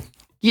people.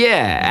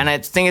 Yeah, and I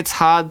think it's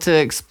hard to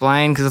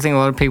explain because I think a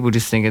lot of people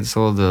just think it's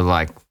all the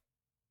like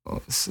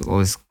all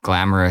this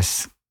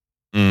glamorous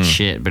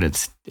shit, but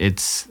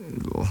it's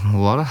a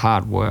lot of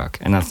hard work,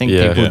 and I think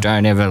people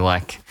don't ever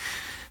like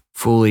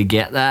fully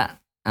get that.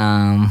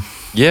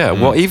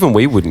 Well, even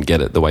we wouldn't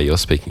get it the way you're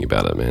speaking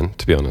about it, man.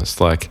 To be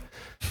honest, like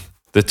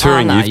the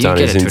touring you've done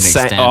is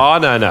insane. Oh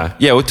no,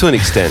 yeah, well, to an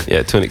extent, We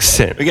get it to an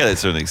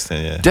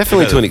extent, yeah.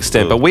 Definitely to an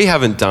extent, but we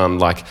haven't done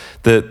like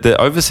the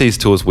overseas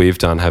tours we've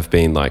done have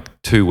been like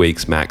 2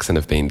 weeks max and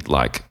have been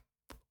like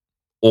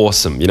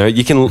awesome. You know,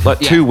 you can like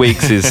 2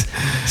 weeks is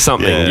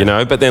something, you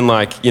know, but then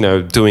like, you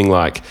know, doing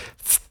like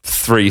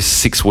 3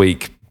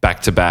 6-week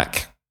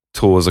back-to-back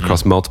tours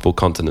across multiple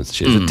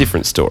continents is a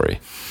different story.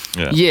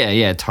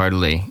 Yeah,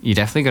 totally. You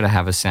definitely got to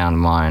have a sound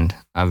mind.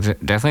 I've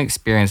definitely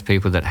experienced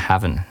people that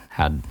haven't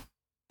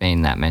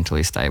been that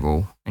mentally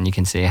stable, and you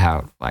can see how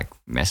it like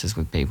messes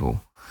with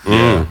people.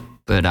 Yeah.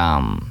 But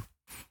I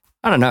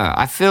don't know.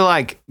 I feel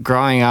like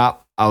growing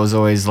up, I was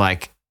always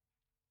like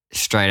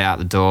straight out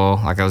the door.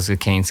 Like I was a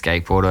keen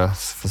skateboarder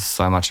for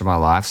so much of my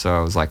life, so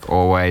I was like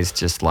always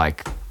just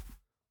like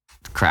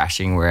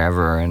crashing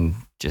wherever and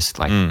just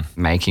like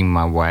making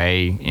my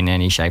way in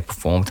any shape or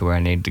form to where I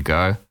needed to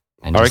go.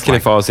 And I reckon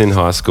if I was in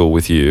high school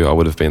with you, I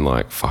would have been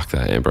like, fuck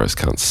that Ambrose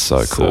cunt's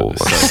so cool.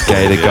 Like,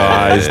 skater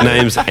guy. His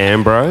name's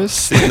Ambrose.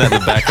 Sitting at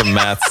the back of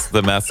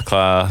the maths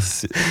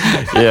class.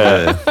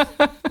 Yeah.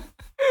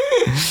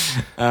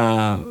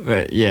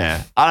 But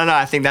yeah, I don't know.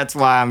 I think that's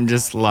why I'm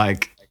just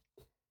like,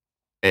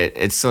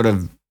 it's sort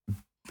of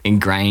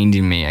ingrained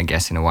in me, I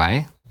guess, in a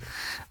way.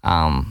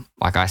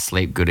 Like I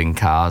sleep good in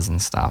cars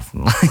and stuff.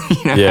 And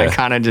I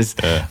kind of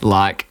just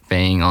like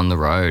being on the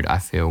road. I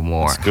feel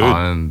more at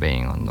home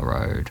being on the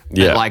road.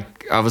 Yeah. But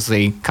like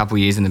obviously a couple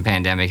of years in the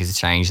pandemic has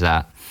changed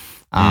that.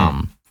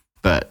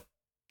 But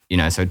you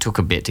know, so it took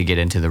a bit to get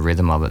into the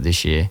rhythm of it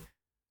this year.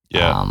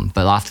 Yeah.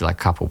 But after like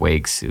a couple of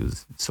weeks,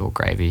 it's all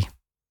gravy.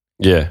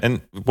 Yeah. And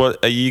what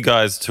are you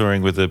guys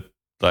touring with a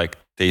like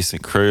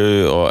decent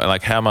crew, or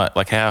like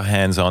how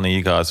hands on are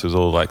you guys with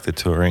all like the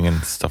touring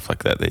and stuff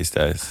like that these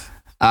days?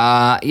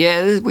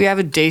 Yeah, we have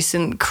a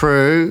decent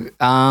crew.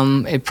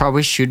 It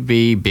probably should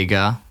be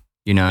bigger,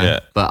 you know.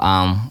 Yeah. But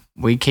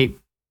we keep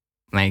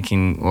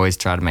always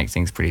try to make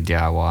things pretty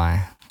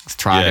DIY. Let's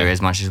try to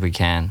as much as we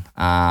can.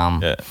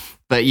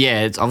 But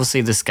yeah, it's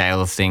obviously the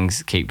scale of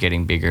things keep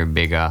getting bigger and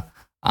bigger.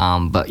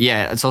 But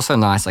yeah, it's also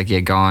nice, like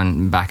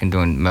going back and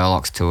doing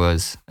Murlocs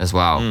tours as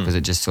well, because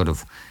it just sort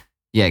of,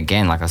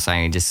 again, like I was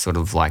saying, it just sort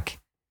of like,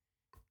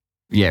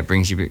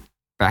 brings you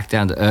back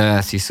down to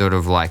earth. You sort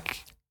of like.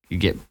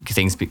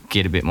 Things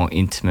get a bit more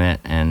intimate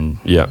and,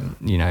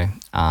 you know,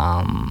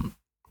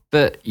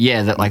 but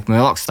yeah, that like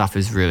Murloc stuff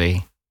is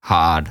really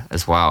hard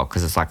as well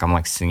because it's like I'm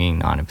like singing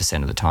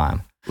 90% of the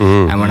time.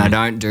 And when I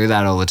don't do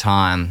that all the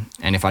time,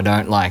 and if I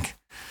don't like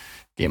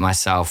get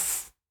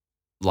myself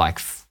like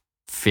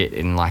fit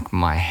in like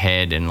my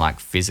head and like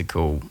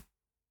physical,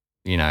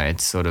 you know,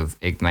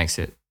 it makes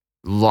it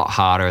a lot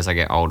harder as I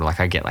get older. Like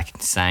I get like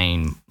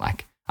insane,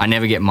 like I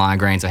never get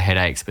migraines or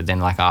headaches, but then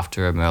like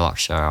after a Murloc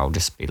show, I'll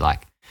just be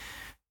like,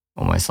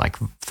 almost like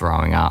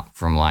throwing up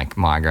from like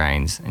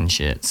migraines and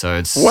shit. So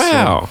it's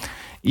wow.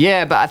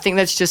 But I think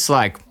that's just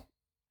like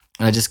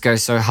I just go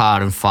so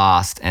hard and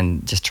fast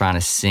and just trying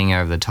to sing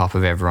over the top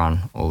of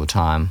everyone all the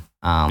time.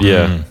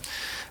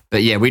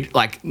 But yeah, we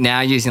like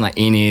now using like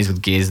in-ears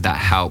with gears, that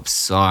helps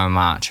so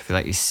much. I feel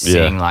like you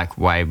sing like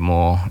way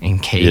more in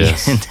key.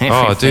 Yes.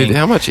 Oh, dude,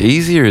 how much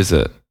easier is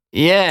it?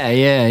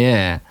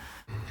 Yeah.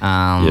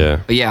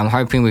 But yeah, I'm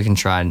hoping we can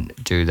try and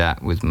do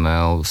that with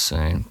Merle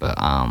soon. But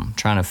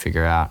trying to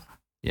figure out,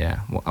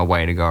 a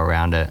way to go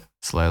around it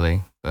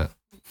slowly. But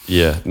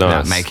nice.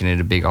 Without making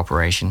it a big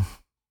operation.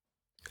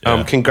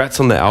 Congrats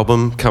on the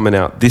album coming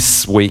out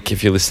this week.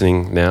 If you're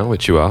listening now,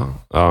 which you are,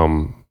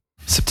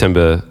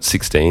 September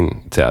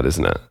 16. It's out,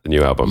 isn't it? The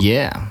new album.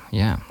 Yeah.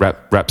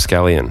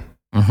 Rapscallion.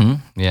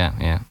 Mm-hmm.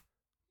 Yeah.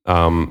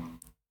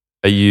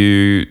 Are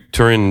you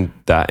touring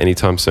that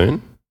anytime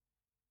soon?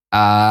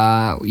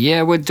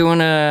 Yeah, we're doing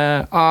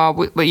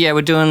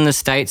we're doing the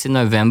States in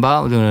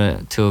November. We're doing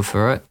a tour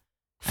for it.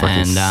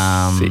 Fucking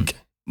sick.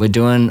 We're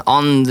doing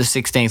on the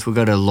 16th. We've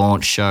got a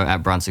launch show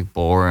at Brunswick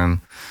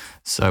Ballroom.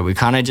 So we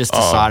kind of just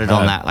decided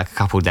on that like a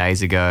couple of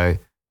days ago,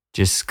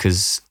 just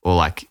because,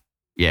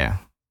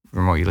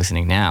 from what you're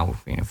listening now,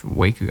 a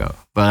week ago.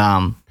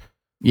 But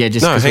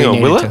just no, hang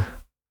on, will it?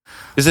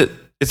 Is it?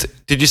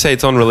 Did you say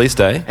it's on release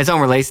day? It's on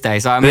release day.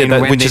 So I mean,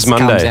 when which this is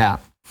Monday. comes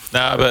out.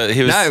 No, but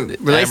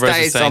release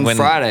day is on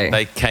Friday.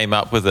 They came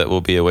up with it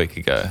will be a week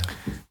ago.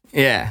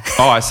 Yeah.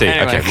 Oh, I see.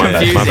 Anyway, okay, my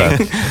bad.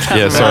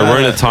 Yeah, sorry, we're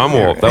in a time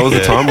warp. That was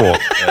a time warp.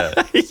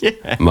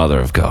 Yeah. Mother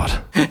of God.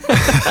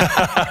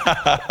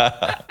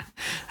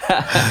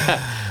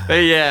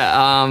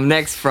 But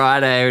next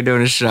Friday we're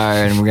doing a show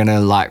and we're gonna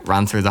like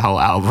run through the whole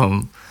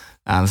album.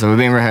 So we've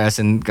been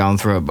rehearsing, going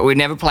through it, but we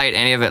never played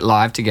any of it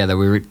live together.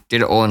 We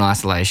did it all in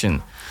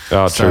isolation.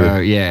 Oh, so,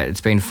 true. yeah,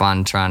 it's been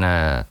fun trying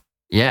to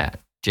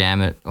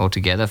jam it all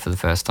together for the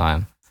first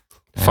time.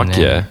 Fuck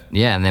yeah.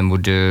 Yeah, and then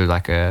we'll do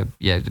like the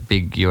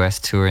big US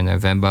tour in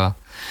November,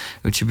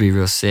 which would be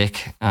real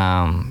sick.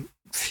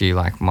 Few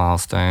like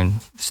milestone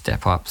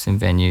step ups in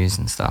venues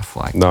and stuff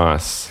like.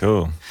 Nice.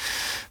 Cool.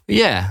 But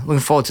yeah,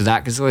 looking forward to that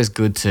because it's always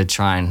good to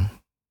try and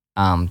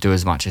do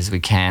as much as we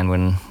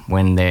can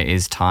when there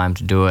is time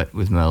to do it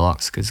with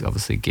Murlocs, because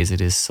obviously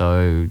Gizzard is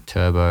so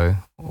turbo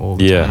all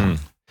the time.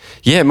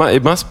 Yeah,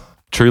 it must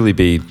truly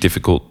be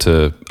difficult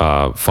to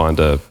find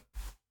a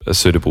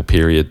suitable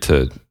period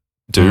to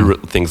do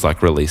things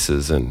like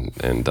releases and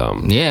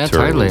touring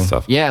totally and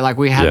stuff. Yeah, like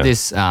we had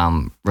this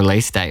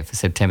release date for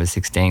September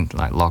 16th,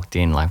 like locked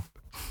in, like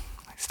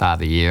start of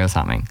the year or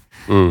something.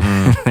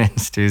 And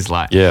Stu's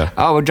like,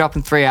 we're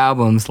dropping 3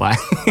 albums, like,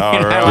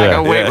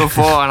 a week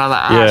before, and I'm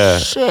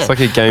like, shit. It's like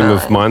a game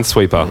of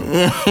Minesweeper.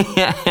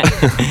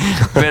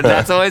 But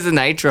that's always the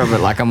nature of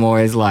it. Like, I'm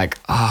always like,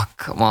 oh,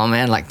 come on,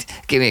 man, like,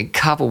 give me a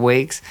couple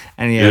weeks,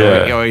 and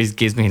he always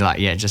gives me like,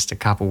 just a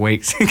couple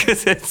weeks,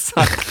 because it's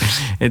like,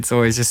 it's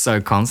always just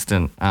so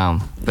constant. But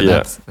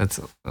that's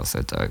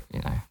also dope,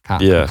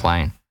 can't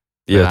complain.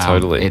 Yeah, But,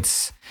 totally.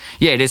 It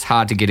is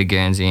hard to get a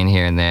Guernsey in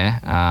here and there.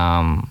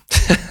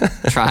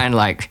 Try and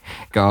like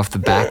go off the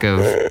back of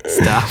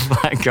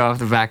stuff. Like go off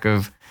the back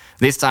of.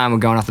 This time we're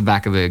going off the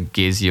back of a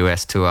Giz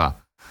US tour.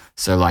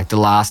 So like the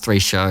last 3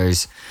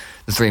 shows,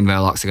 the 3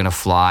 Murlocs are going to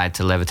fly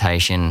to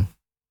Levitation,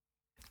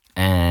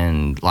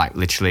 and like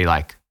literally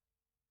like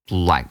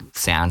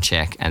sound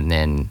check, and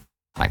then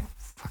like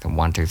fucking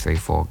 1, 2, 3,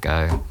 4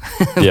 go.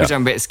 Which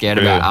I'm a bit scared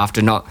about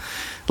after not.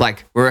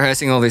 Like, we're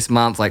rehearsing all this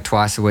month, like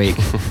twice a week,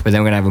 but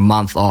then we're going to have a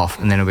month off,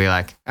 and then it'll be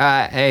like, all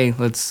right, hey,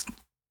 let's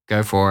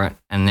go for it.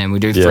 And then we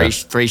do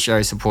 3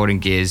 shows supporting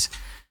Giz,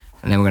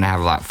 and then we're going to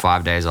have like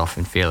 5 days off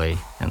in Philly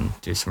and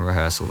do some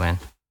rehearsal then,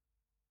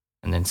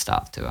 and then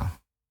start the tour.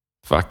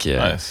 Fuck yeah.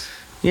 Nice.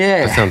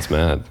 Yeah. That sounds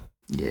mad.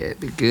 Yeah,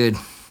 it'd be good.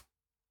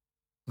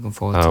 Looking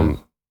forward to it.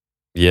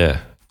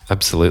 Yeah,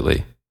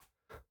 absolutely.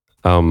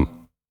 I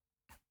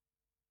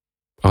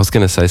was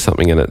going to say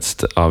something, and this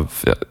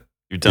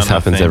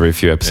happens every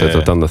few episodes.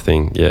 I've done the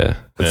thing. Yeah.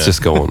 Let's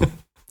just go on.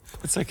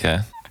 It's okay.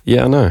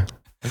 Yeah, I know.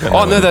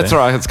 Oh, no, that's all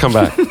right. Let's come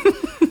back.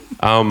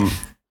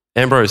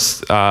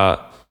 Ambrose, I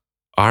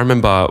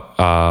remember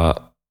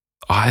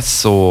I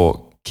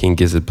saw King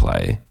Gizzard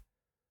play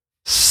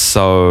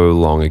so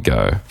long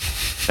ago,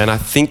 and I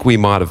think we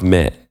might have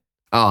met.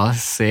 Oh,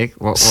 sick.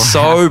 What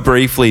so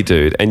briefly,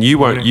 dude. And you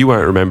won't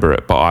remember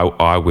it, but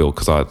I will,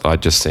 because I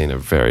just seen a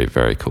very,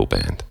 very cool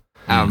band.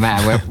 Oh,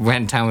 man.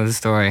 When tell me the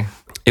story.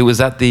 It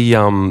was at the I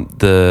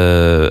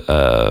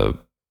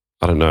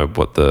don't know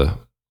what the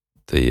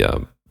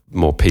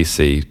more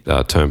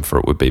PC term for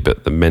it would be,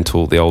 but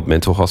the old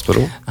mental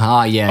hospital.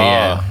 Oh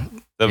yeah.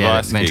 The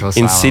Vice gig.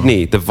 In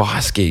Sydney, the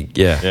Vice gig.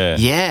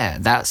 Yeah,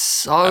 that's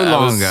so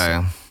long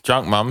ago.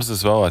 Drunk Mums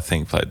as well, I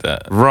think, played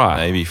that. Right.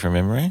 Maybe from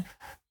memory.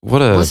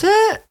 Was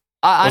it?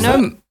 I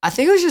know. I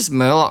think it was just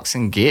Murlocs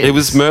and Giz. It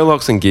was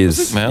Murlocs and Giz.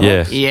 Was it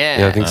Murlocs?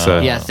 Yeah, I think so.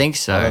 Yeah, I think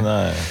so. I don't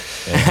know.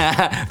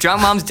 Yeah.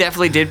 Drunk Mums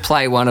definitely did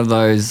play one of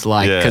those,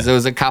 like, because there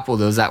was a couple.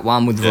 There was that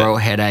one with Royal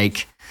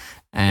Headache,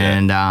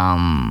 and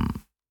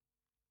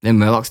then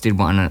Murlocs did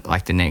one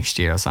like the next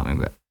year or something,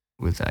 but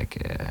with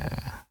like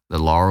the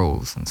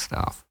Laurels and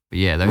stuff. But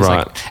yeah, those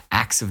like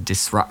acts of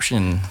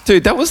disruption.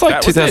 Dude, that was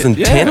like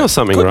 2010 or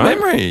something, Good right?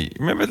 memory.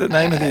 Remember the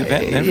name of the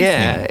event and everything?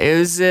 Yeah, it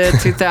was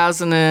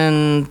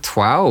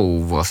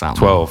 2012 or something.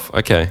 12,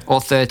 okay.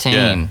 Or 13.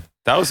 Yeah.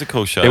 That was a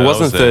cool show. It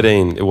wasn't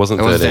 13. It wasn't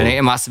 13.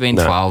 It must have been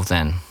 12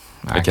 then.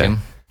 I reckon.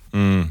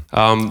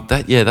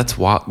 That's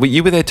wild.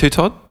 You were there too,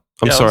 Todd?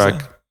 I'm sorry.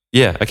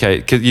 Okay.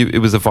 Because it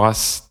was a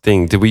Vice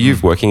thing. Were you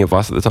working at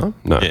Vice at the time?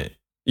 No. Yeah.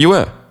 You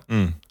were?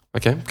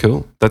 Okay,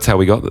 cool. That's how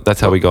we got on.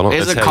 It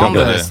was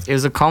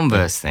a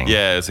Converse thing.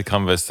 Yeah, it was a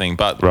Converse thing.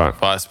 But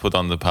Vice put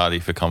on the party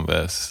for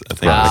Converse, I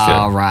think.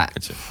 Right.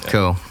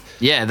 Cool.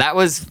 Yeah, that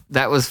was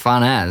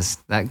fun as.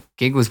 That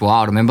gig was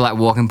wild. I remember like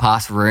walking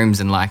past rooms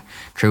and like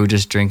crew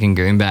just drinking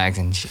goon bags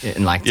and shit,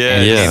 and like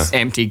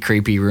empty,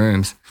 creepy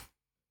rooms.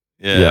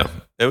 Yeah.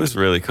 It was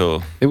really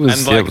cool. It was,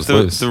 and like it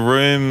was the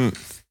room,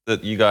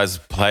 that you guys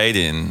played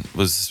in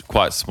was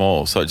quite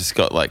small, so it just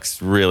got like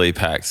really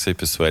packed,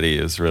 super sweaty.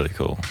 It was really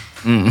cool.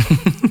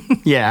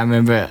 Yeah, I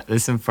remember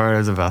there's some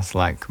photos of us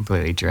like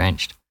completely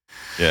drenched.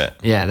 Yeah.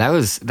 Yeah, that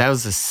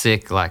was a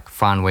sick, like,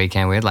 fun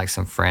weekend. We had like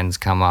some friends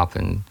come up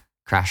and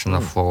crash on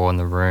the floor in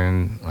the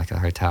room, like a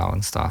hotel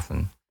and stuff.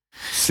 And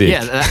Sick.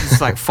 yeah,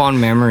 that's like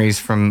fond memories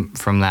from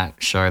that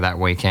show that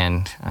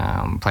weekend.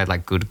 Played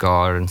like Good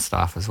God and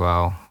stuff as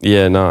well.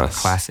 Yeah,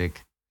 nice.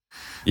 Classic.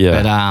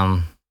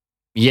 Yeah.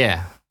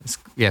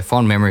 But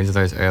fond memories of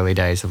those early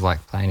days of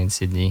like playing in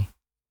Sydney.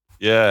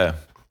 Yeah.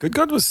 Good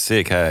God was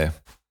sick, hey?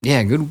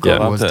 Yeah, Good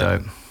God was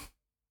loved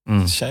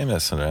dope. Shame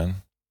that's not around.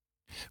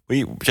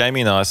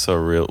 Jamie and I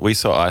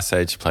saw Ice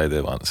Age play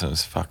there once, and it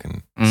was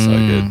fucking so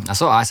good. I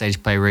saw Ice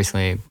Age play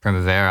recently,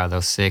 Primavera. They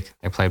were sick.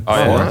 They played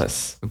before. Oh,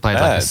 nice. We played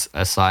like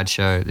a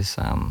sideshow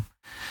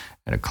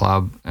at a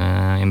club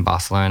in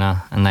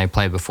Barcelona, and they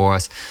played before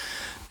us.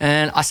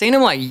 And I seen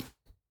them like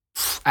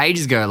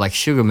ages ago, like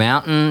Sugar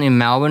Mountain in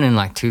Melbourne in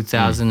like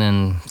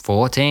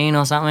 2014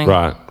 or something.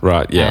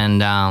 Right, yeah.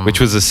 And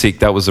which was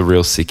that was a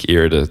real sick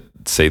era to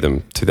see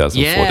them,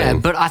 2014. yeah,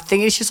 but I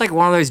think it's just like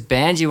one of those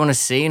bands you want to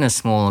see in a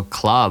smaller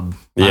club.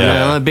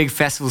 Yeah. On a big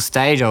festival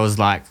stage, I was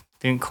like,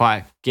 didn't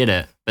quite get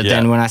it. But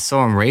then when I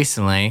saw them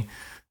recently,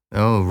 they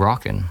were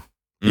rocking.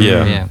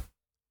 Yeah.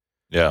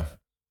 Yeah.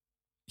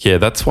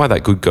 That's why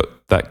that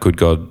Good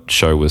God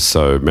show was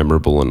so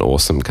memorable and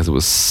awesome, because it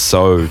was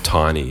so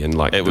tiny and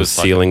like the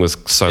ceiling was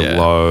so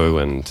low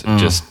and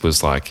just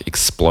was like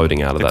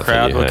exploding out of that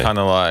crowd venue. were kind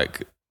of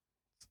like,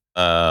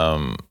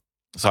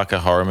 it's like a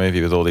horror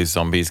movie with all these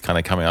zombies kind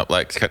of coming up,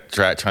 like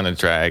trying to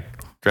drag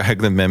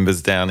the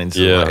members down into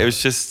it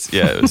was just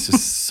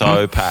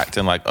so packed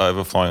and like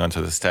overflowing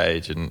onto the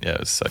stage, and it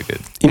was so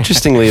good.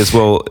 Interestingly as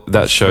well,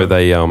 that show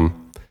they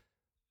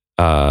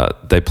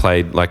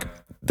played, like,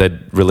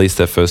 they'd released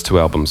their first 2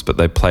 albums, but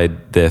they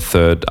played their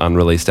 3rd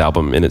unreleased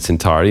album in its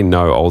entirety,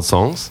 no old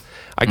songs.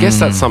 I guess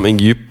that's something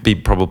you'd be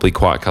probably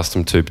quite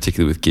accustomed to,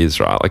 particularly with Giz,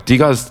 right? Like, do you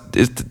guys,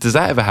 does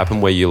that ever happen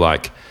where you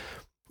like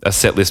a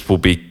set list will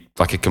be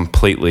like a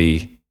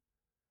completely,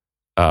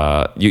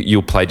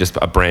 you'll play just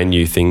a brand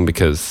new thing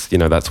because,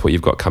 that's what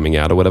you've got coming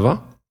out or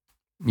whatever?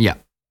 Yeah.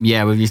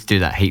 Yeah, we used to do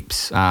that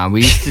heaps.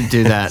 We used to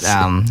do that.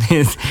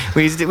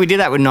 We did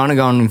that with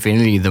Nonagon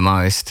Infinity the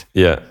most.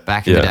 Yeah.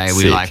 Back in the day,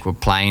 we like were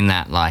playing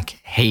that like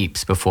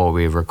heaps before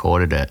we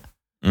recorded it.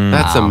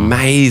 That's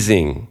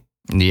amazing.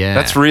 Yeah,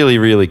 that's really,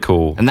 really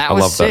cool. And that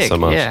was love sick. That so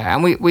much. Yeah,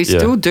 and we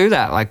still do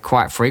that like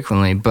quite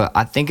frequently. But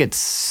I think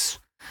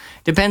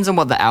depends on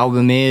what the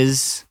album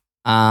is,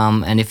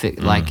 and if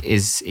it like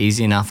is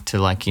easy enough to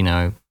like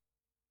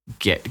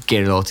get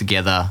it all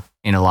together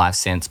in a live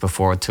sense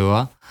before a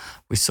tour.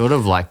 We sort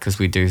of like, because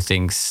we do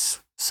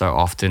things so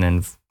often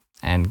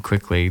and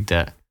quickly,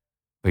 that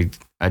we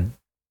are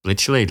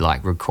literally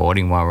like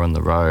recording while we're on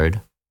the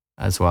road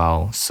as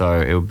well.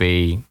 So it'll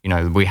be,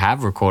 we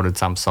have recorded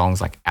some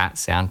songs like at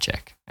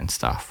soundcheck and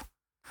stuff.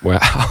 Wow.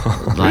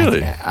 Like,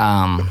 really?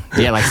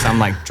 Yeah, like some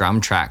like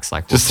drum tracks,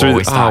 like just before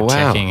we start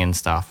checking and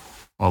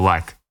stuff. Or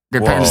like,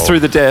 just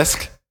through the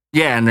desk.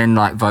 Yeah, and then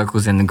like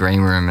vocals in the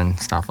green room and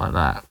stuff like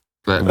that.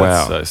 But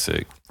that's so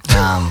sick.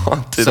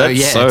 Dude,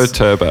 that's so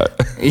turbo.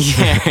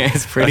 Yeah,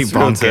 it's pretty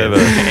bonkers.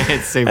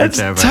 It's super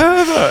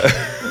turbo.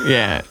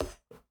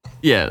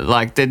 Yeah,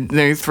 like the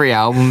new 3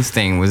 albums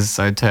thing was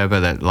so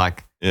turbo that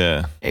like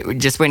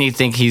just when you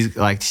think he's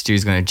like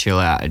Stu's going to chill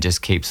out, it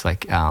just keeps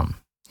like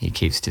he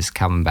keeps just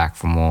coming back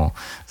for more.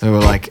 So we're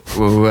like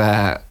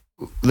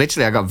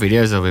literally I got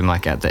videos of him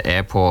like at the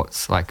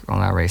airports, like on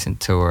our recent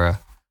tour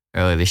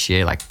earlier this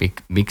year, like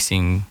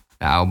mixing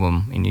the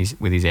album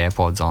with his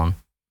AirPods on.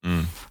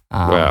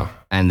 Wow.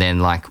 And then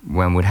like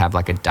when we'd have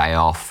like a day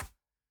off,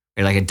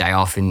 we had like a day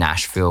off in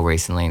Nashville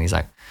recently, and he's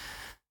like,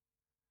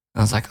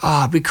 I was like,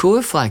 oh, it'd be cool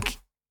if like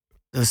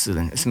there's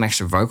some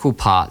extra vocal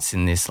parts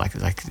in this, like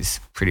this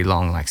pretty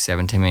long, like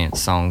 17-minute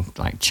song,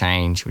 like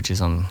Change, which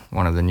is on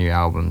one of the new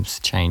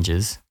albums,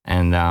 Changes.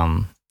 And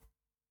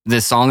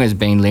the song has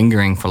been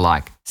lingering for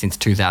like since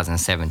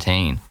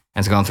 2017. And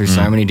it's gone through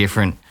so many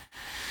different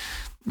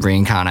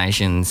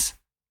reincarnations.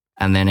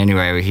 And then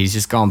anyway, he's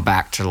just gone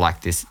back to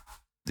like this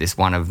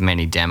one of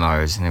many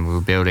demos, and then we were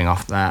building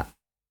off that.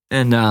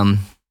 And I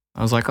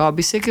was like, oh, it'd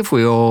be sick if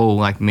we all,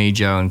 like me,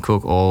 Joe, and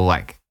Cook all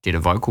like did a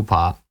vocal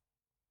part.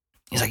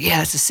 He's like, yeah,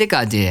 that's a sick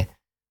idea.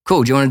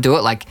 Cool, do you want to do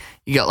it? Like,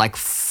 you got like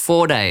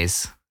 4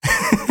 days.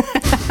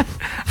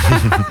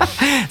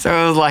 So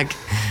it was like,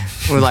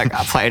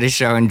 I played a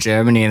show in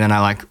Germany, and then I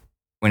like,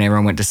 when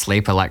everyone went to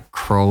sleep, I like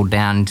crawled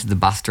down into the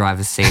bus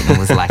driver's seat and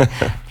was like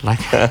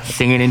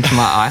singing into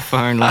my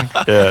iPhone,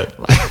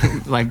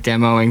 like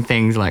demoing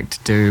things like to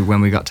do when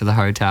we got to the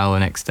hotel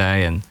the next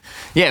day. And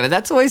yeah, but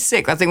that's always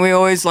sick. I think we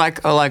always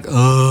are like,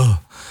 oh,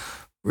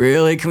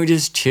 really? Can we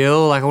just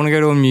chill? Like, I want to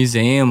go to a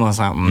museum or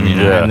something,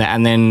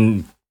 And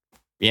then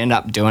you end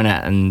up doing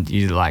it, and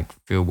you like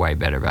feel way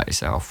better about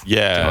yourself.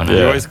 Yeah,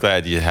 you're always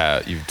glad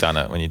you've done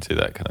it when you do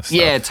that kind of stuff.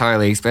 Yeah,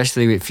 totally.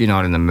 Especially if you're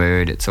not in the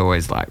mood, it's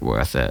always like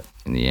worth it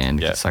in the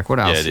end. Yeah. It's like, what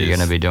else are you going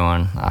to be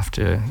doing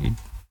after you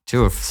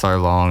do it for so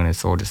long and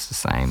it's all just the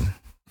same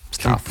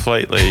stuff.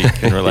 Completely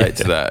can relate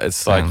to that.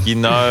 It's like,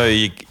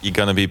 you're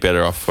going to be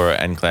better off for it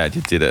and glad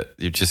you did it.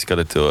 You've just got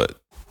to do it.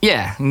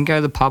 Yeah, you can go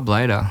to the pub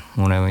later,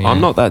 whatever. Yeah.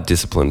 I'm not that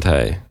disciplined,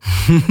 hey.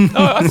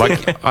 I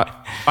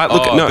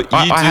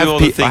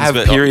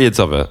have periods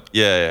of it.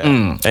 Yeah.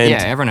 And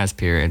everyone has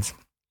periods.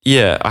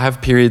 Yeah, I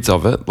have periods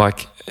of it.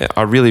 Like,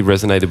 I really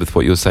resonated with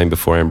what you were saying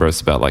before,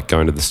 Ambrose, about like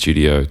going to the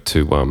studio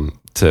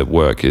to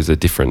work is a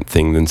different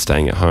thing than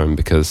staying at home,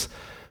 because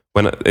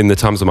in the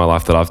times of my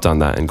life that I've done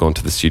that and gone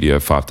to the studio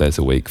 5 days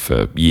a week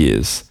for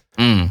years,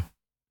 I'm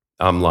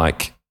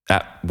like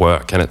at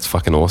work and it's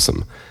fucking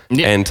awesome.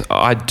 Yeah. And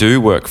I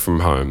do work from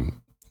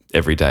home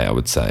every day, I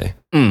would say,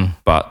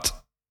 but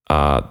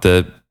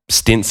the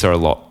stints are a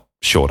lot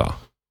shorter.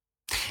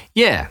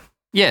 Yeah,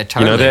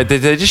 totally. You know,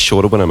 they're just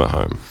shorter when I'm at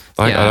home.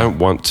 Like, I don't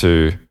want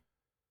to,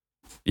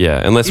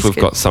 unless we've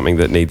got something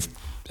that needs,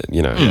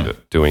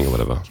 doing or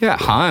whatever. You're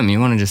at home, you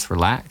want to just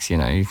relax,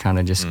 you kind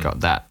of just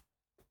got that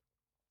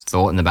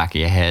thought in the back of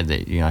your head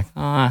that you're like,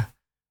 I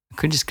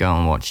could just go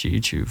and watch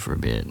YouTube for a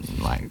bit and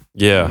like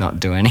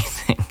not do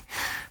anything.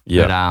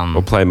 Yeah,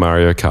 or play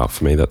Mario Kart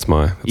for me. That's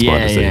my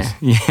disease.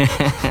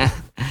 Yeah.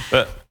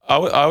 But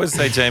I would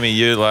say, Jamie,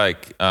 you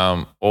like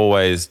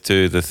always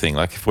do the thing.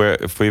 Like if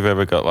we've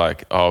ever got like,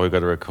 we've got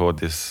to record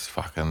this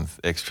fucking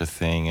extra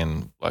thing,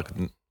 and like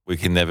we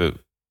can never,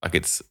 like,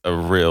 it's a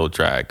real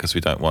drag because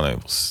we don't want to.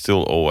 We'll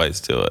still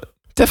always do it.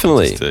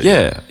 Definitely,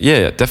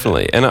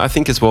 definitely. And I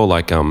think as well,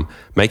 like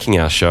making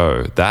our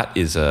show, that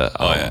is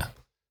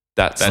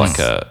that's like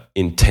a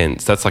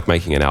intense. That's like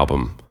making an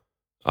album.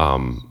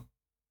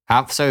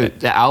 So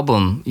the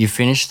album, you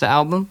finished the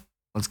album?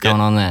 What's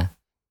going on there?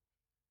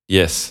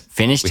 Yes.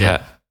 Finished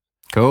it?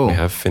 Cool. We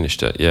have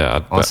finished it,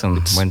 yeah.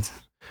 Awesome.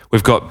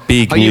 We've got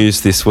big news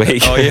this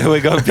week. Oh, yeah,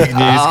 we've got big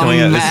news coming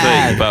out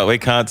this week, but we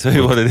can't tell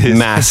you what it is.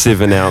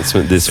 Massive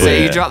announcement this week. So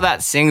you dropped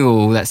that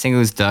single. That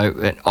single's dope.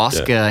 And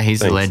Oscar,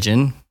 he's a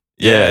legend.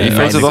 Yeah, you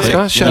friends with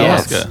Oscar? Shout out.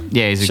 Oscar.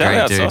 Yeah, he's a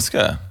great dude.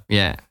 Oscar.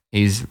 Yeah,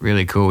 he's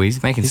really cool.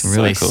 He's making some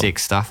really sick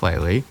stuff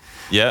lately.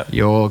 Yeah.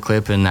 Your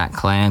clip and that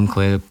Clam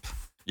clip.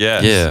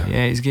 Yeah.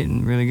 Yeah, he's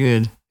getting really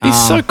good. He's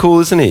so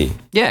cool, isn't he?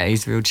 Yeah,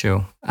 he's real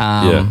chill.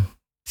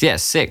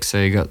 Sick. So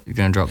you're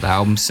going to drop the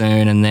album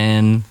soon, and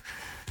then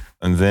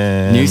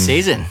new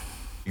season.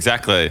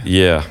 Exactly.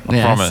 Yeah.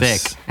 I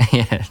promise. Sick.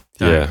 Yeah.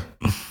 Yeah.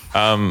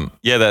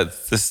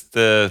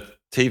 The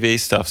TV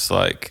stuff's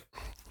like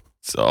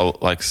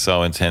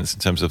so intense in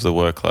terms of the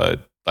workload.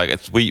 Like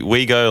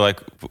we go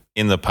like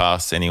in the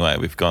past anyway,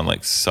 we've gone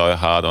like so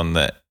hard on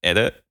the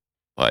edit,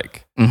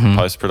 like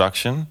post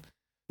production.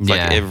 It's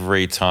like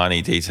every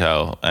tiny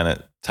detail, and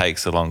it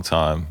takes a long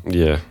time.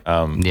 Yeah.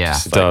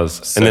 It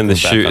does. And then the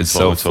shoot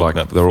itself, like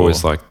they're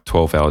always like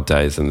 12-hour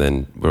days, and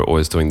then we're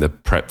always doing the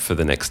prep for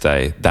the next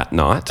day that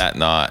night.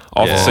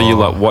 So you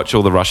like watch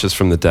all the rushes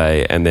from the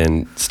day and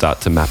then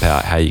start to map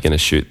out how you're going to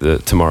shoot the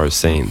tomorrow's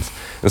scenes.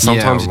 And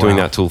sometimes you're doing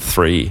that till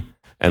 3,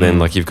 and then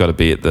like you've got to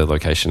be at the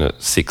location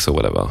at 6 or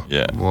whatever.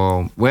 Yeah.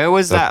 Whoa. Where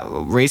was that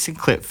recent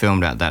clip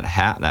filmed at?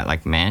 That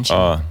like mansion?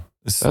 Oh,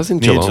 that was in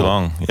near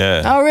Geelong.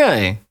 Yeah. Oh,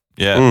 really?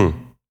 Yeah.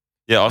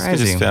 Yeah, Oscar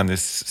Crazy. just found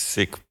this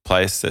sick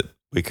place that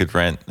we could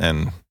rent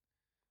and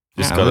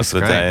just got us for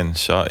the day and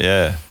shot.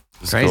 Yeah.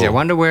 Crazy. Cool. I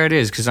wonder where it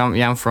is because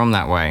I'm from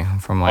that way. I'm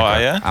from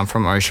I'm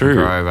from Ocean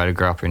Grove. I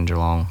grew up in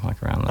Geelong,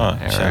 like around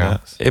that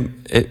area.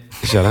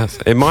 Shout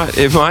out. It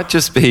might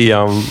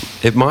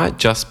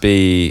just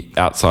be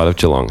outside of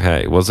Geelong.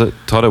 Hey, was it,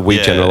 Todd? Are we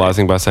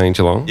generalising by saying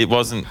Geelong? It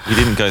wasn't. We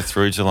didn't go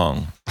through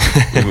Geelong.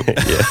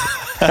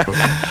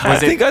 I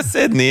think I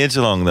said near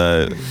Geelong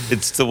though.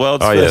 It's the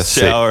world's first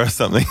shower or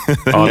something.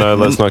 Oh no,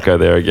 let's not go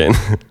there again.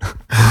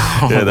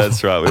 Yeah,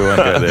 that's right. We won't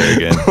go there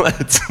again.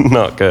 Let's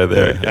not go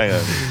there again. Hang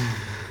on.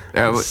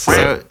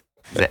 So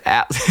the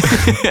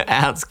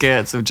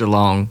outskirts of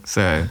Geelong.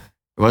 So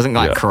it wasn't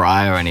like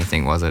Corio or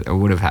anything, was it? It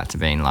would have had to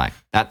been like,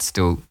 that's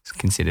still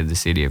considered the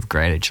city of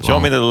Greater Geelong. Do you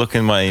want me to look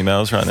in my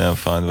emails right now and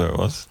find where it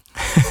was?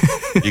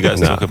 You guys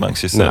talk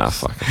amongst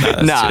yourselves.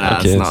 It's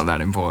not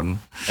that important.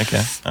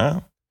 Okay.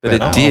 Oh. But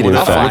it did, in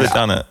fact. I would have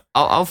done it.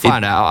 I'll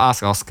find out. I'll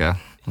ask Oscar.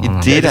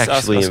 It did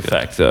actually, in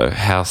fact, though,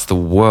 house the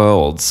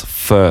world's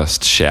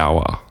first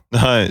shower.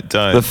 No,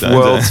 don't. The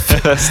world's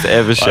first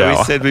ever shower.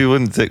 We said we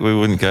wouldn't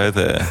go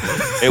there.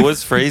 It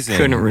was freezing.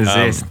 Couldn't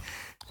resist.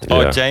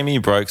 Jamie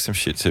broke some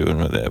shit too when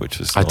we were there, which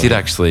was I did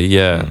actually,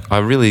 yeah. I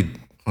really...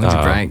 What did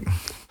you break?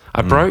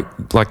 I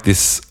broke like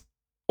this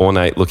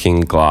ornate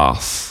looking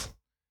glass.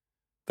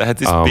 They had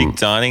this big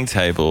dining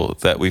table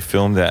that we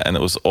filmed at, and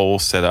it was all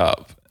set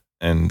up.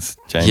 And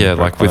Jamie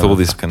like with all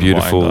this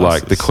beautiful,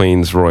 like the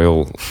Queen's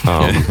Royal,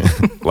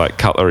 like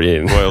cutlery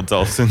in Royal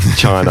Dalton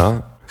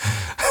china,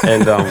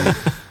 and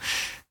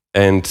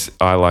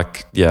I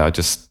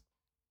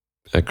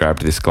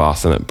grabbed this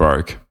glass and it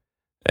broke,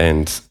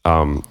 and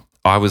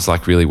I was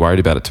like really worried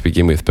about it to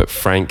begin with, but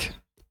Frank,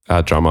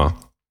 our drummer,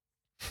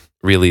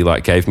 really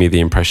like gave me the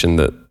impression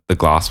that the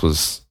glass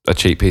was a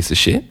cheap piece of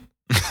shit.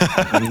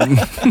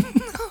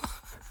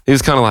 He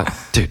was kind of like,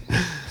 dude,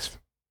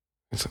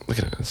 look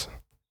at it.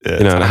 Yeah,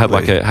 you know, and it had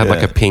like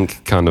ugly. a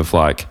pink kind of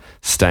like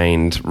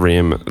stained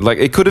rim. Like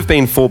it could have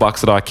been $4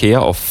 at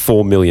IKEA or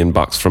 $4 million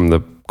from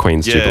the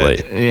Queen's Jubilee.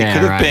 It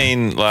could have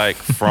been like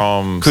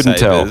from Couldn't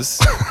Savers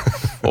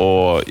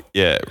or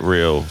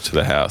real to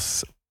the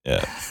house.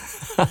 Yeah.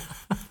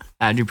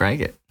 How'd you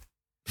break it?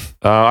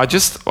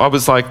 I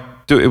was like,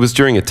 it was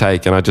during a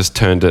take, and I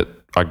just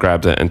I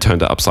grabbed it and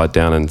turned it upside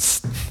down and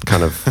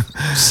kind of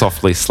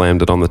softly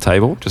slammed it on the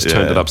table. Just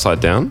turned it upside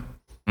down,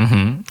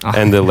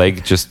 and the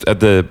leg just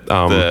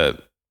the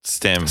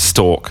stem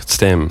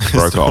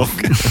broke off.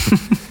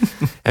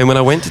 And when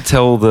I went to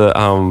tell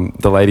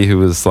the lady who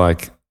was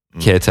like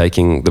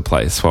caretaking the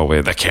place while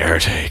we're the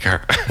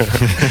caretaker,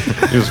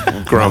 he was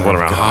grumbling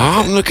around. Oh,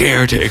 I'm the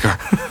caretaker.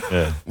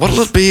 Yeah. What'll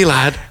it be,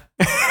 lad?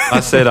 I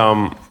said,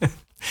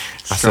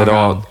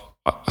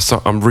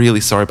 so I'm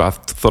really sorry, but I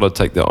thought I'd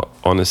take the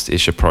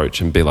honest-ish approach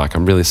and be like,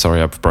 I'm really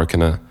sorry I've broken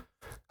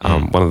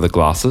one of the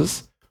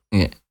glasses.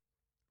 Yeah.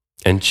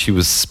 And she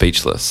was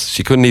speechless.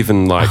 She couldn't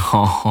even like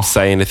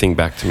say anything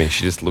back to me.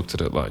 She just looked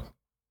at it like.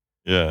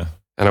 Yeah.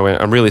 And I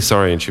went, I'm really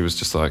sorry. And she was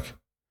just like.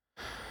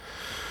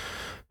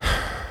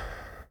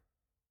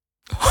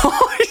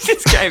 He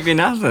just gave you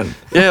nothing.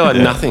 Yeah, like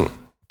nothing.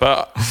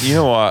 But you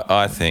know what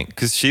I think?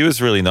 Because she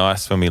was really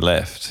nice when we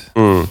left.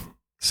 Mm.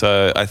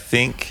 So I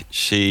think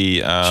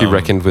she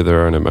reckoned with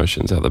her own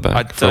emotions out the back.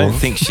 I don't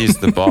think she's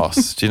the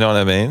boss. Do you know what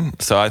I mean?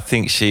 So I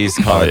think she's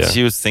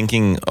she was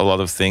thinking a lot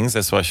of things.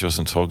 That's why she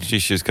wasn't talking to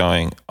you. She was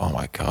going, oh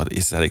my God,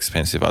 is that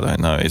expensive? I don't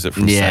know. Is it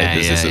from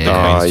Savers? Is it the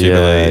Queen's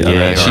Jubilee?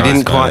 Yeah. She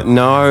didn't quite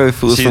know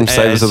if it was from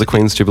Savers or the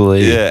Queen's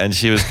Jubilee. Yeah, and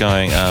she was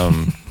going,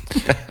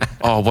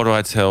 what do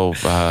I tell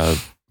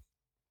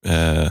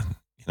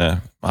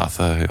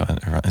Martha, who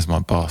is my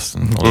boss,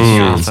 and all this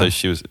shit. And so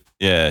she was,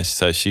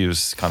 so she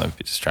was kind of a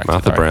bit distracted.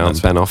 Martha Brown,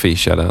 Banoffee,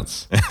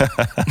 shout-outs.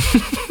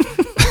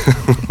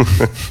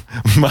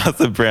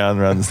 Martha Brown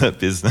runs that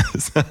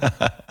business.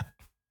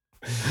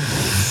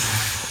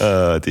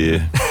 Oh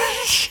dear.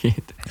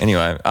 Shit.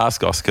 Anyway,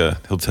 ask Oscar.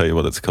 He'll tell you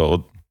what it's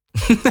called.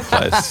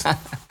 Place.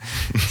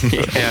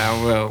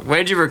 Yeah, well,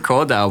 where'd you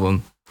record the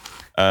album?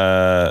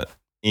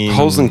 In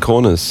Holes and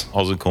Corners.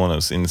 Holes and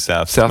Corners in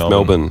South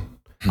Melbourne.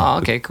 Oh,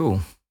 okay, cool.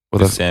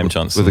 With Sam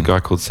Johnson. With a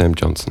guy called Sam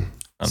Johnson.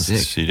 On the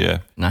studio.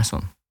 Nice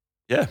one.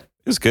 Yeah,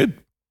 it was good.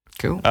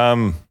 Cool.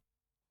 I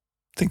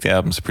think the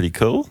album's pretty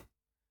cool.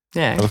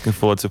 Yeah. I'm looking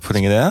forward to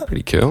putting it out.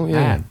 Pretty cool,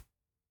 yeah.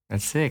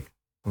 That's sick.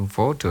 Looking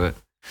forward to it.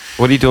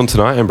 What are you doing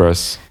tonight,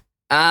 Ambrose?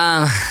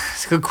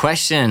 It's a good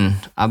question.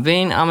 I've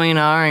been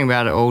umming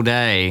about it all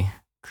day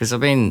because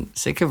I've been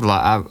sick of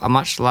I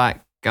much like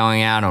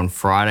going out on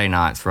Friday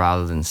nights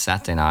rather than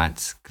Saturday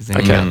nights because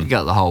then you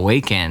got the whole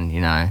weekend,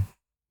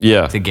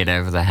 to get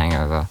over the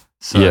hangover.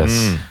 So,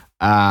 yes.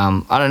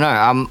 I don't know.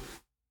 I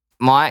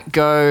might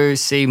go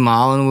see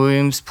Marlon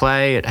Williams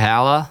play at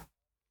Howler.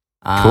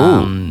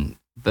 Cool.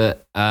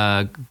 But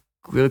a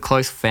really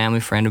close family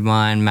friend of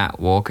mine, Matt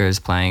Walker, is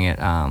playing at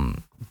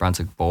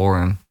Brunswick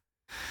Ballroom.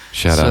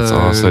 Shout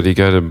out. So do you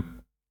go to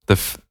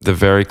the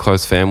very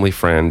close family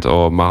friend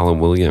or Marlon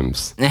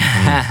Williams? Well,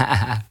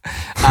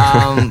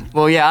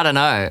 yeah, I don't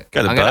know.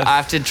 I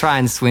have to try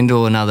and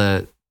swindle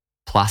another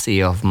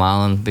plushie off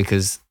Marlon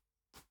because,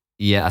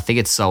 I think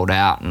it's sold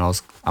out, and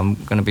I'm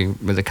going to be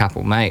with a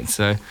couple mates,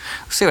 so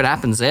we'll see what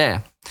happens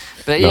there.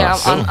 But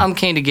nice. I'm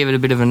keen to give it a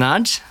bit of a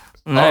nudge.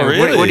 No,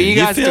 really? What are you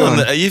guys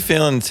doing? Are you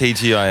feeling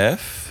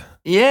TGIF?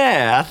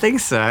 Yeah, I think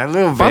so. A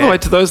little bit. By the way,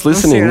 to those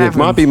listening, it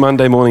might be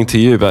Monday morning to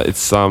you, but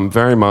it's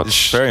very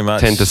much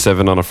 10 to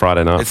 7 on a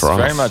Friday night for us.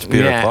 It's very much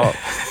beer o'clock.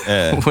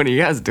 Yeah. What are you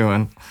guys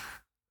doing?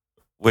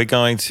 We're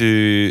going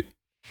to,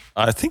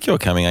 I think you're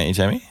coming, aren't you,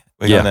 Jamie?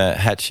 We're going to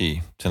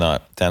Hatchie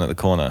tonight down at the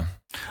corner.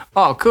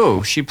 Oh,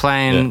 cool. She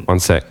playing. Yeah. One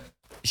sec.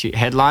 She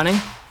headlining?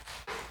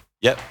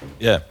 Yep.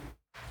 Yeah.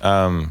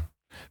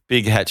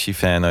 Big Hatchie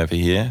fan over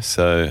here.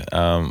 So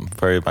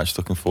very much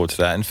looking forward to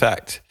that. In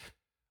fact,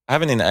 I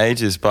haven't in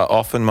ages, but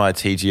often my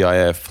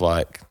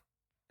TGIF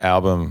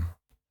album,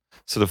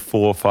 sort of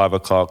 4 or 5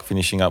 o'clock,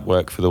 finishing up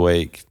work for the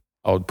week,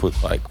 I would put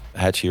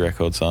Hatchie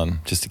records on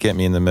just to get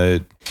me in the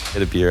mood,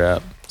 get a beer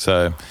out.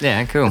 So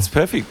yeah, cool. It's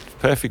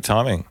perfect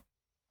timing.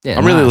 Yeah,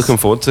 I'm really looking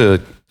forward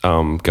to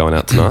going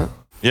out tonight.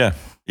 Yeah.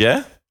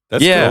 Yeah?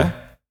 That's cool.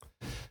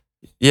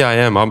 Yeah, I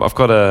am. I've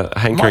got a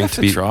hankering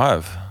to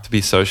drive. To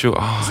be social.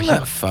 Oh, isn't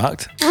that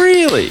fucked?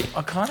 Really?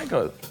 I kind of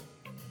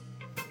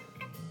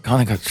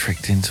got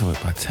tricked into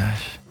it by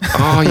Tash.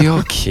 Oh,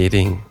 you're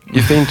kidding.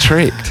 You've been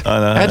tricked. I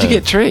know. How'd you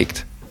get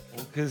tricked?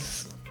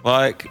 Because,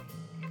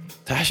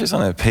 Tash is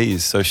on her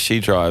P's, so she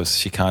drives.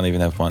 She can't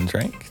even have one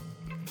drink.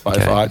 But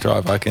if I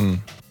drive, I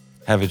can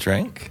have a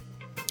drink.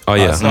 Oh,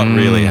 yeah. It's not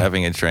really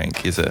having a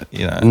drink, is it?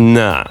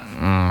 Nah.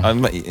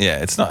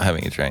 It's not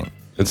having a drink.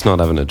 It's not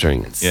having a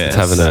drink. It's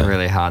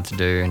really hard to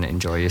do and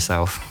enjoy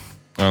yourself.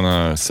 I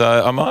know.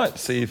 So I might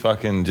see if I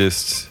can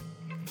just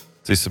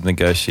do some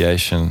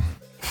negotiation.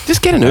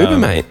 Just get an Uber,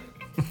 mate.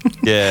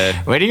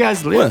 Yeah. Where do you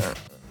guys live?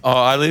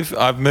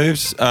 I've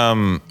moved.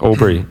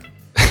 Albury.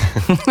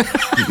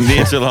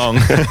 near Geelong.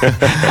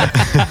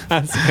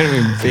 That's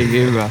going to be big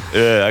Uber.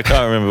 Yeah, I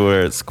can't remember what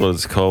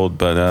it's called,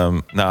 but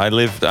no, I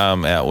lived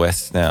out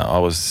west now. I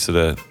was sort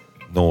of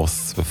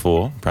north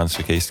before,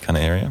 Brunswick East kind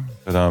of area,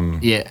 but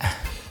Yeah,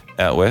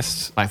 out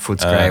west, like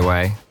Footscray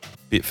way.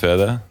 bit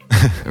further.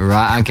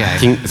 Right, okay.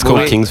 It's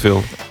called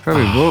Kingsville.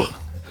 Probably will.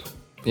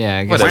 Yeah,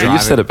 I guess Whatever,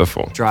 you've said it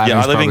before. Driving's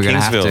Yeah, I live in probably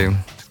gonna have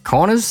Kingsville. to.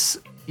 Corners,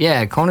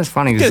 yeah, Corners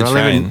funny because Get I a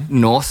live train.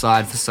 in North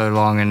Side for so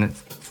long and it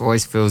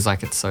always feels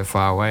like it's so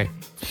far away.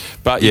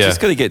 But you Yeah.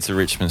 just got to get to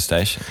Richmond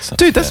Station. So,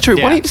 Dude, that's true.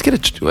 Why Yeah. don't you just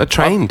get a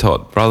train,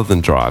 Todd, rather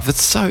than drive?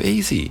 It's so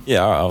easy. Yeah,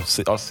 all right,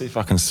 I'll see if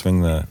I can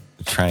swing the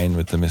train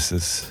with the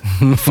missus.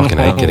 Fucking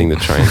hate getting the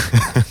train.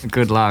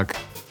 Good luck.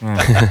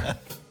 Yeah,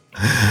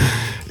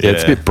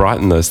 it's a bit bright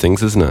in those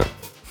things, isn't it?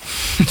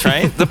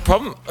 Train. The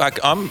problem, like,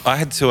 I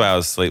had 2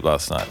 hours sleep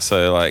last night,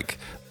 so like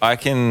I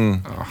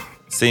can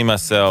see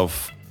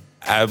myself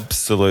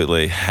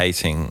absolutely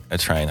hating a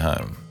train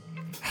home.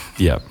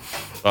 Yeah.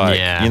 Like,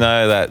 Yeah. you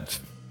know that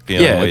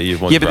feeling Yeah, where you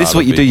want. but this is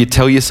what you do. You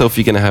tell yourself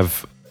you're going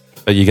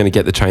to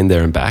get the train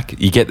there and back.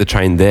 You get the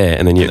train there,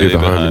 and then you Uber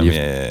home, and you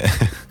Yeah.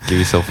 give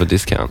yourself a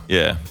discount.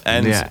 Yeah,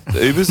 and Yeah. the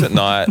Ubers at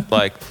night,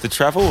 like the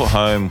travel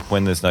home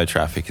when there's no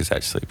traffic is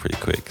actually pretty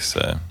quick.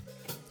 So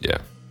Yeah.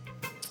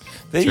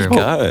 there you True.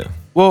 go.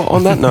 Well,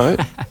 on that note,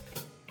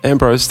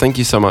 Ambrose, thank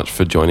you so much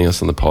for joining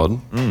us on the pod.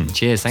 Cheers.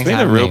 Thanks It's been for a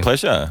having real me.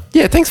 pleasure.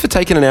 Yeah, thanks for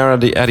taking an hour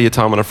out of your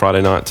time on a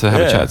Friday night to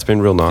have a Yeah. chat. It's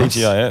been real nice.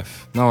 TGIF.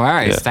 No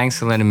worries. Yeah. Thanks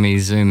for letting me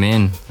zoom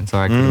in so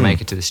I could make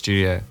it to the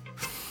studio.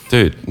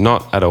 Dude,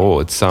 not at all.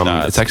 It's Nah,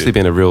 it's it's actually good.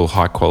 been a real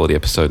high quality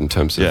episode in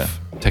terms of Yeah.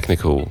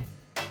 technical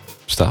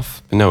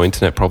stuff. No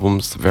internet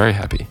problems. Very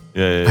happy.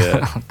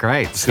 Yeah.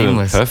 Great.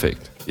 Seamless.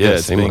 Perfect. Yeah, Yeah,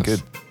 it's seamless. been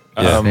good.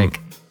 Yeah. Sick.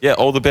 Yeah,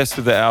 all the best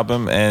with the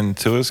album and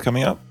tours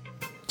coming up.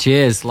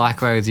 Cheers.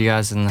 Likewise with you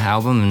guys in the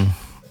album and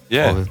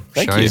Yeah, all the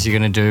thank shows you. you're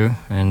going to do.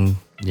 And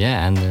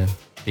yeah, and the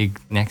big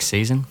next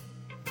season.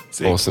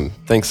 Sick. Awesome.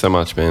 Thanks so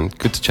much, man.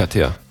 Good to chat to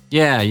you.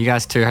 Yeah, you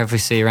guys too. Hopefully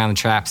see you around the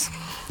traps.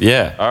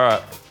 Yeah. All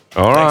right.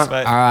 All Thanks, right.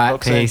 mate. All right.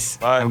 Talk soon. Peace.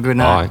 Bye. Have a good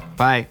night.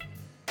 Bye.